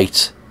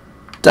 right,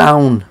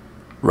 down,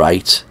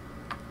 right,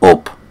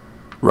 up,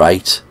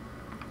 right,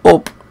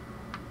 up,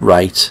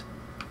 right,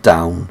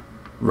 down,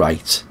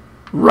 right,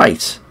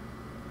 right.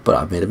 But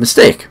I've made a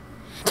mistake.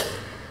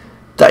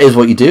 That is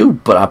what you do,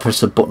 but I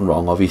pressed the button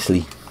wrong,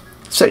 obviously.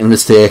 Second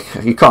mistake,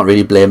 you can't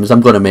really blame us.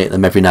 I'm going to make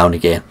them every now and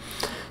again.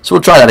 So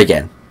we'll try that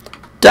again.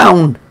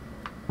 Down,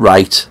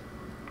 right,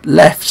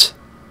 left,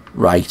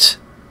 right,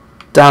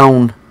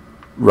 down,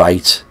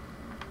 right,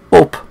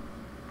 up,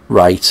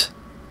 right,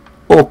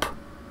 up,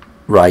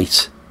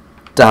 right,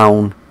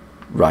 down,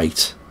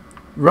 right,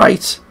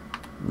 right,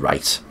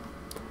 right.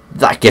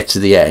 That gets to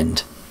the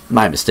end.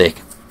 My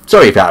mistake.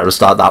 Sorry if I had to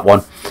start that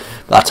one.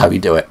 That's how you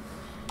do it.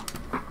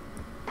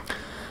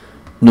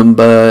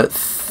 Number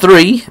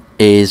 3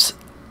 is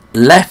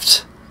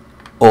left,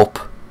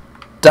 up,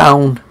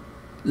 down,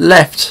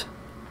 left,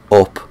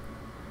 up,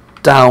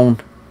 down,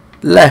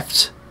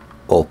 left,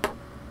 up,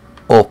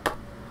 up,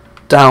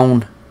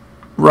 down,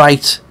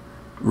 right,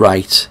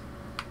 right,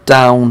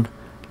 down,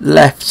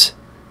 left,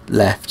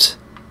 left,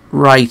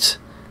 right,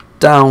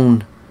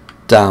 down,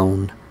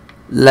 down,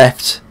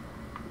 left,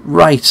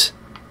 right,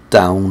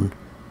 down,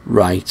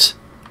 right,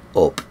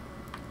 up,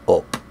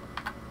 up,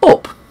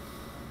 up.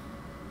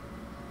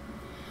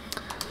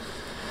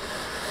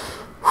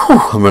 Whew,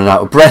 I'm running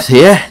out of breath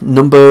here.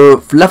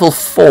 Level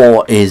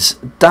 4 is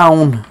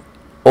down,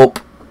 up,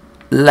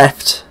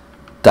 left,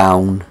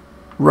 down,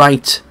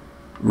 right,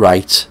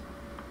 right,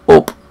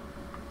 up,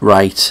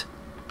 right,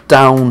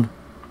 down,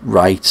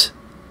 right,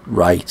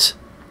 right,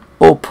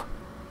 up,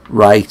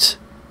 right,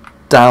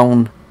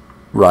 down,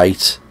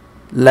 right,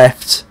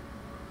 left,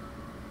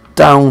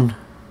 down,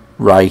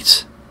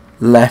 right,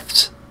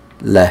 left,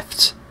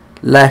 left,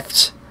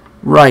 left,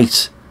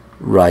 right,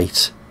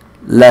 right,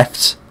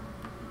 left,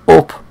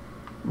 up,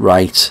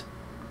 right,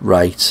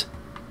 right,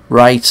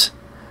 right,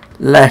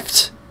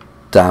 left,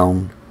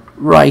 down,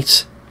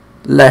 right,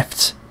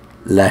 left,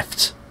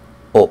 left,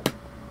 up,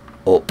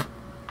 up,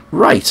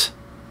 right.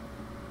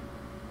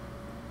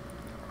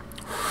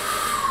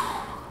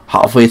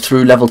 Halfway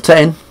through level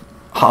 10,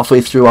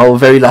 halfway through our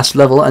very last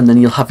level, and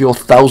then you'll have your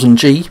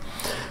 1000G.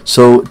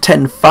 So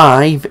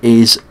 10.5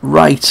 is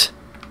right,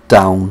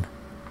 down,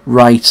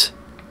 right,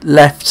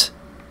 left,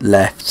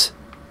 left,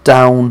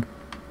 down,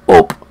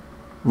 up,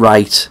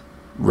 right,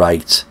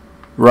 right,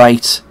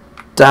 right,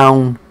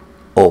 down,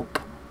 up,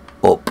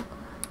 up,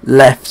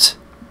 left,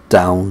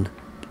 down,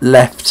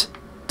 left,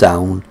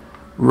 down,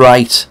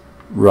 right,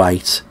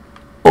 right,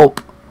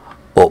 up,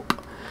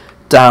 up,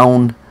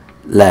 down,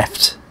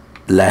 left,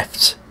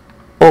 left,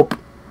 up,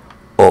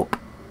 up,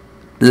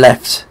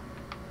 left,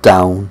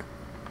 down,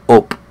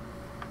 up,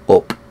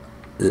 up,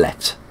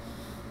 left.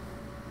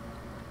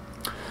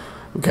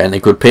 We're getting a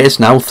good pace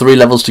now. 3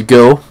 levels to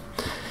go.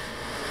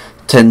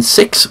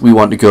 10.6, we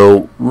want to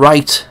go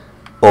right,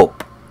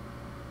 up,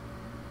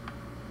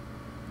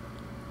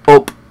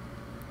 up,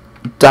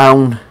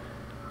 down,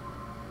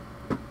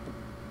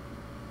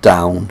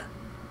 down,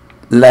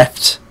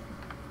 left,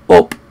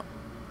 up,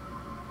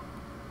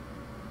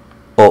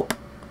 up,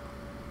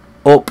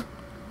 up,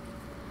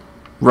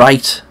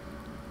 right,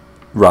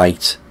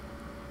 right,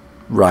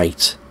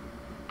 right,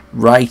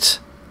 right,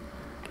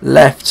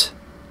 left,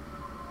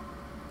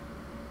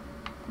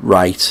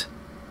 right,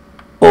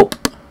 up,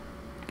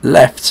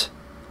 left,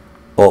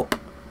 up,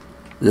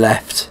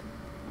 left,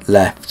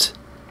 left,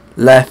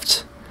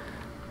 left,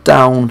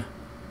 down,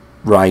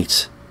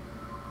 right,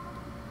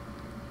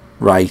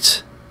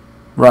 right,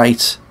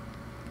 right,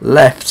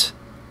 left,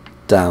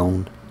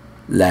 down,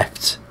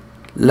 left,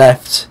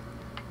 left,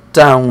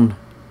 down,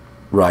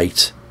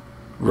 right,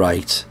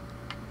 right,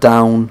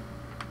 down,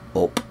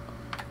 up,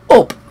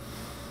 up.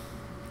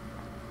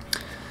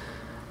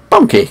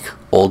 Bomb cake,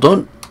 all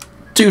done.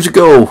 2 to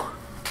go.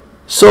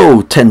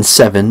 So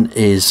 10.7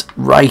 is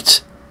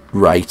right,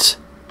 right,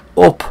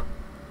 up,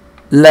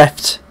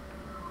 left,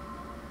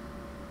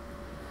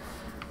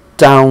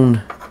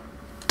 down,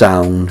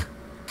 down,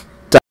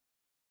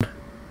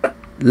 down,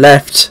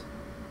 left,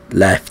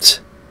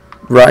 left,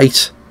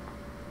 right,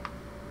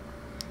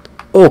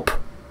 up,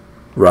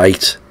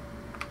 right,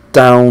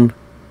 down,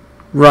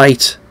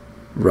 right,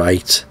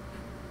 right,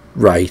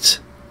 right,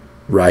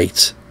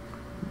 right,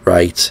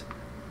 right,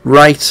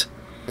 right,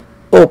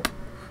 up,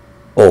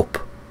 up,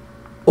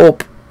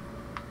 up,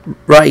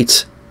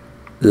 right,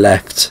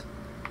 left,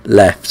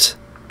 left,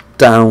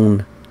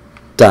 down,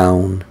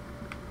 down,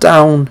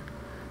 down,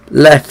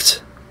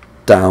 left,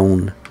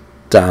 down,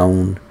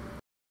 down,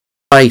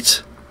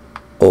 right,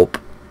 up,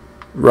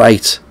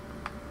 right,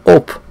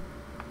 up,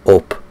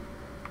 up,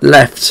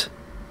 left,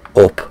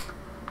 up,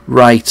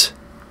 right,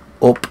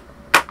 up,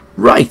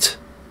 right.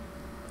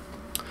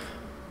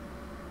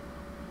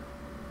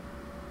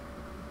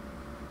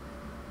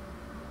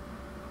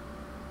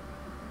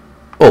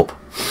 Up.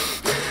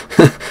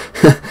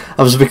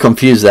 I was a bit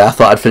confused there. I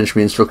thought I'd finished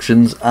my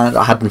instructions and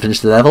I hadn't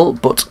finished the level,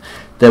 but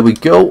there we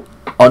go.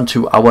 On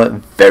to our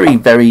very,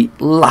 very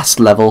last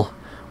level,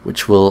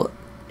 which will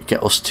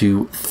get us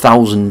to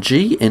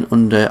 1000G in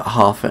under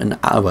half an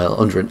hour, well,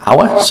 under an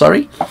hour,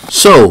 sorry.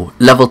 So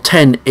level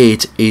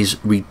 10.8 is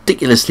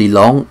ridiculously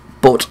long,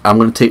 but I'm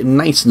going to take it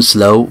nice and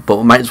slow, but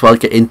we might as well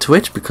get into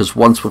it because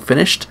once we're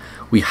finished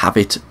we have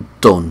it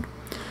done.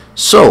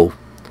 So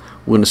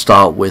we're going to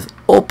start with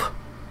up,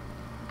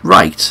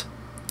 right,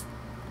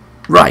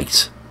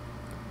 right,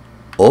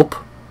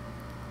 up,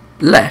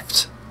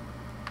 left,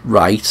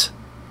 right,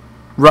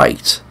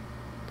 right,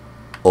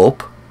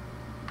 up,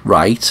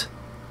 right,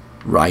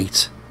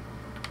 right,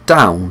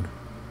 down,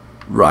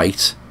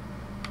 right,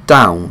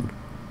 down,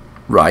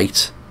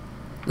 right,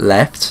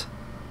 left,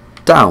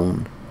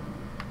 down,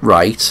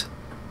 right,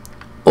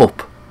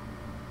 up,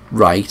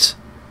 right,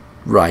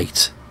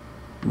 right,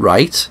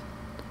 right,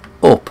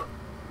 up,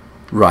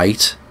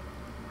 right,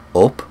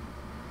 up,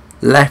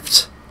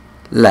 left,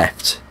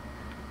 left,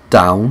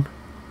 down,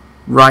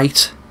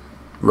 right,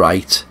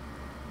 right,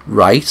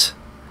 right,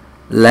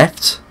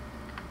 left,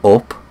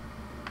 up,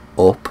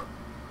 up,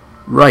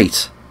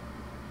 right,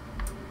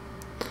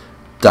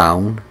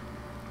 down,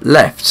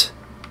 left,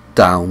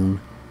 down,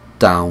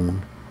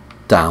 down,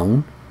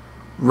 down,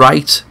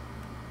 right,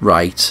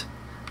 right,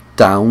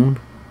 down,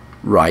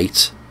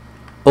 right,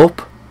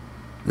 up,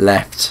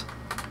 left,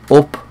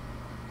 up,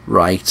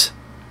 right,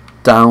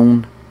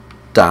 down,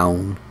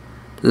 down,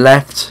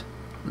 left,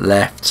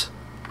 left,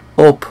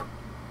 up,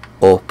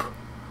 up,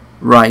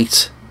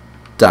 right,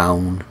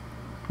 down,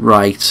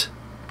 right,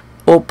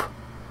 up,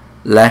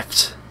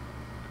 left,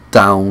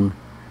 down,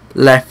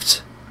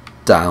 left,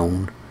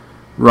 down,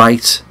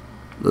 right,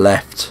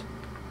 left,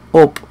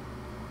 up,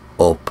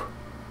 up,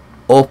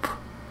 up,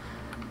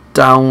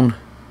 down,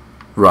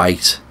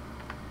 right,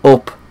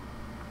 up,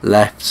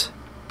 left,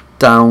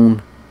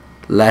 down,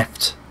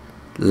 left,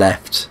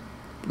 left,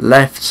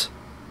 left,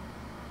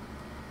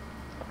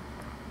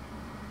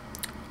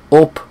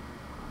 up,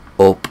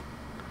 up,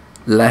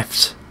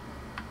 left,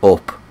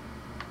 up,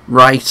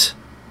 right,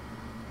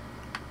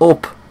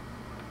 up,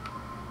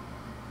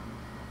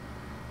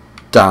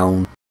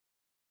 down.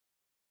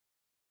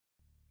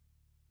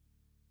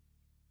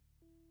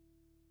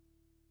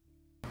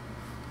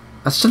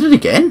 Let's do it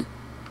again.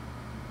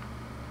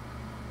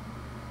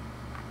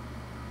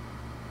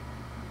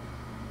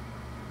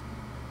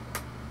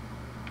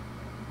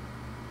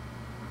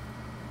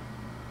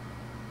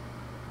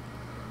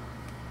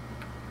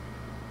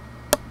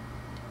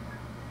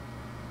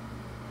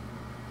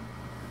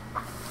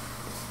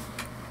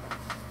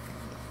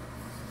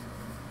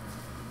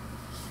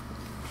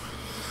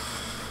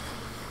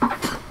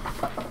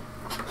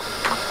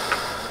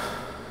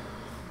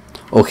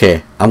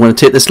 Okay, I'm going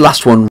to take this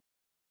last one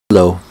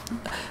low,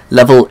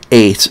 level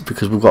 8,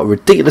 because we've got a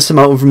ridiculous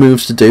amount of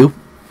removes to do,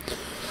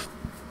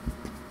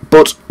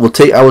 but we'll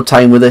take our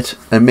time with it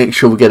and make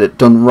sure we get it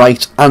done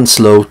right and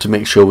slow to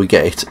make sure we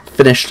get it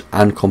finished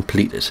and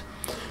completed.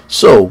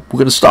 So we're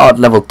going to start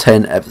level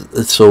 10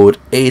 episode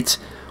 8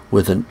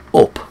 with an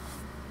up,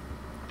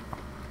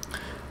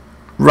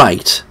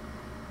 right,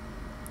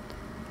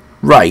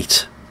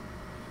 right,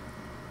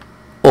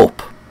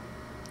 up,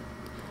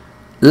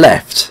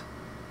 left,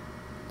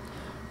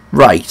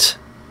 right,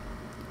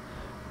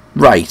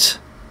 right,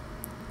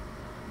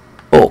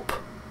 up,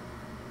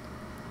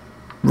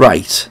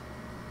 right,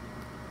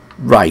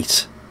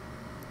 right,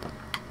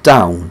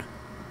 down,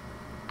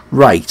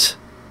 right,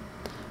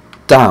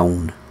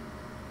 down,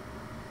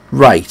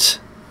 right,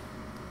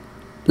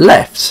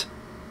 left,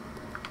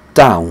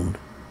 down,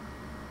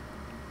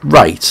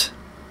 right,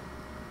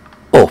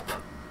 up,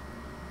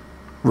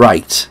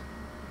 right,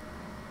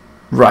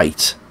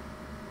 right,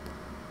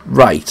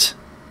 right,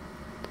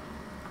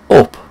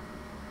 up,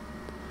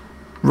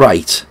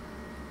 right,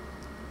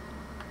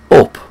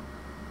 up,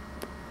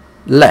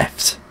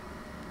 left,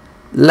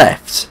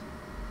 left,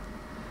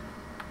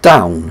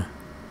 down,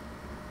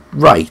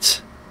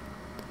 right,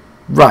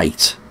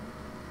 right,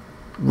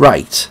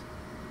 right,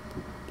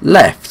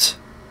 left,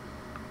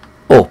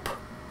 up,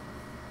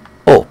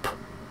 up,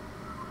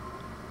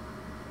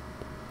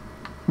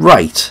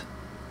 right,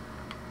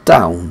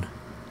 down,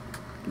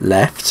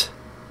 left,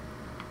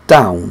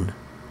 down,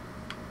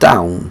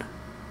 down,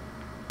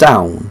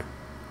 down,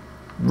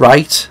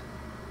 right,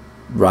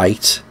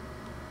 right,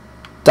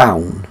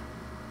 down,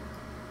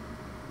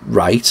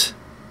 right,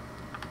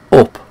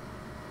 up,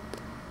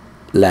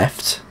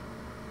 left,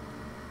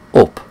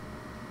 up,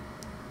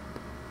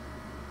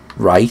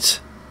 right,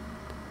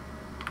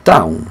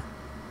 down,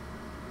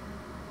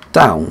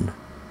 down,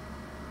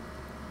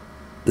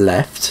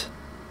 left,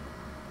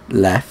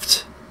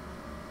 left,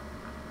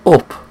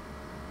 up,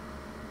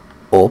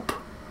 up,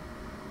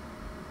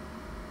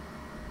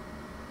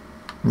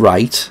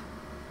 right,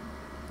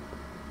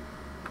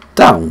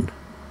 down,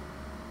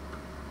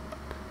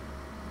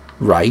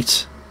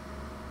 right,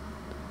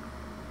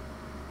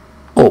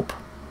 up,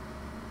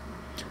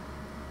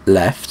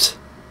 left,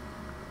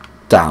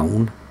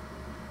 down,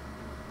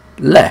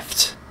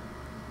 left,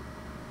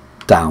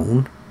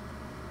 down,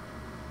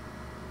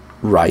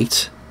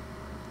 right,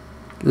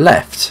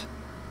 left,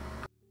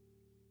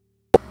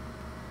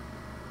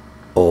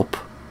 up,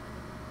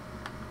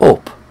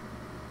 up,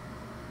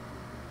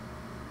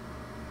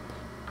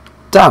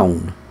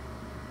 down,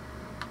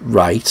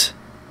 right,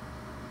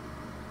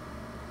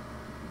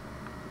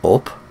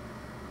 up,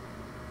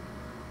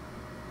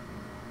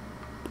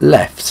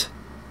 left,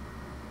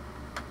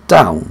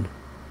 down,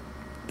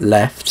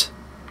 left,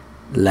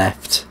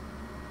 left,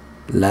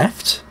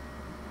 left,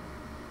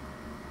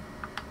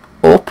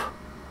 up,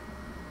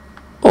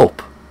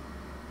 up,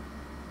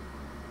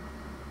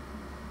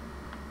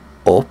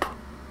 up,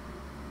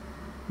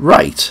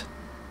 right,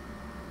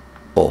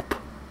 up,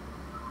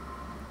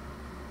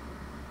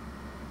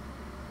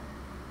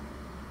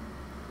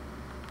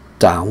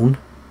 down,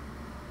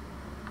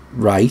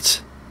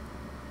 right,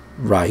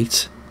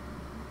 right,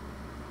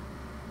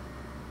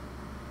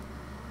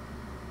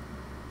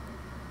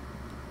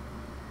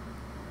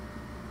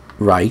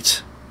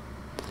 right,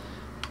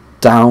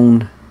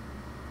 down,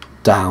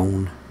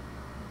 down,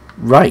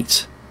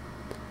 right,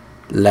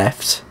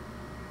 left,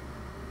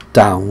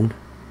 down,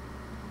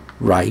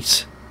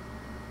 right,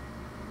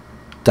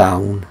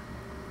 down,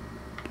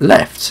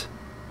 left,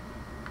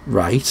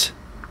 right,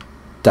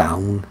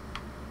 down,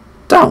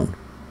 down.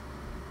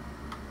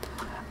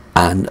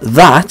 And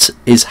that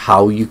is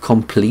how you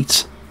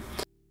complete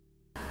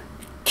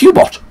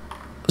Cubot.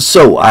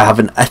 So I have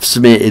an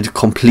estimated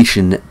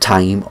completion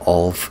time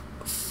of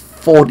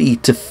 40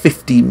 to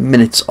 50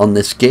 minutes on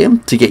this game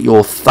to get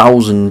your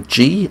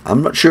 1000G.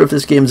 I'm not sure if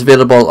this game is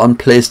available on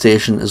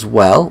PlayStation as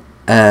well.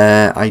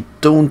 I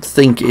don't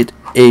think it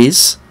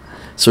is.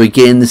 So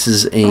again, this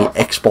is a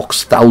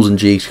Xbox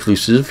 1000G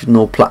exclusive,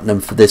 no platinum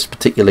for this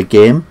particular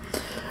game.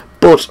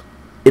 But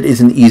it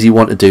is an easy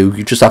one to do.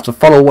 You just have to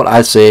follow what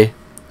I say,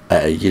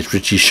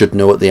 which you should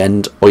know at the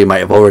end, or you might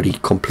have already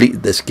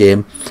completed this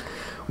game.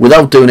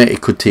 Without doing it,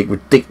 it could take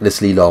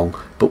ridiculously long,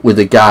 but with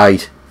a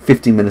guide,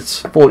 50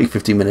 minutes,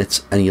 40-50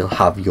 minutes, and you'll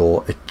have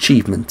your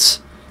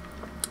achievements.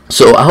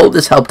 So I hope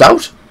this helped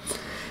out.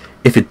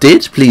 If it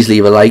did, please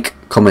leave a like,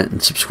 comment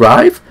and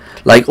subscribe.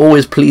 Like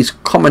always, please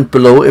comment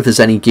below if there's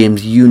any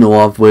games you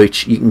know of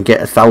which you can get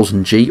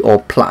 1000G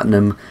or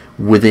platinum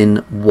within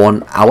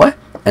 1 hour,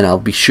 and I'll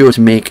be sure to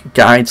make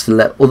guides to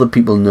let other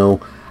people know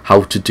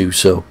how to do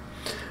so.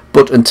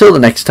 But until the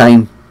next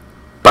time,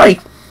 bye.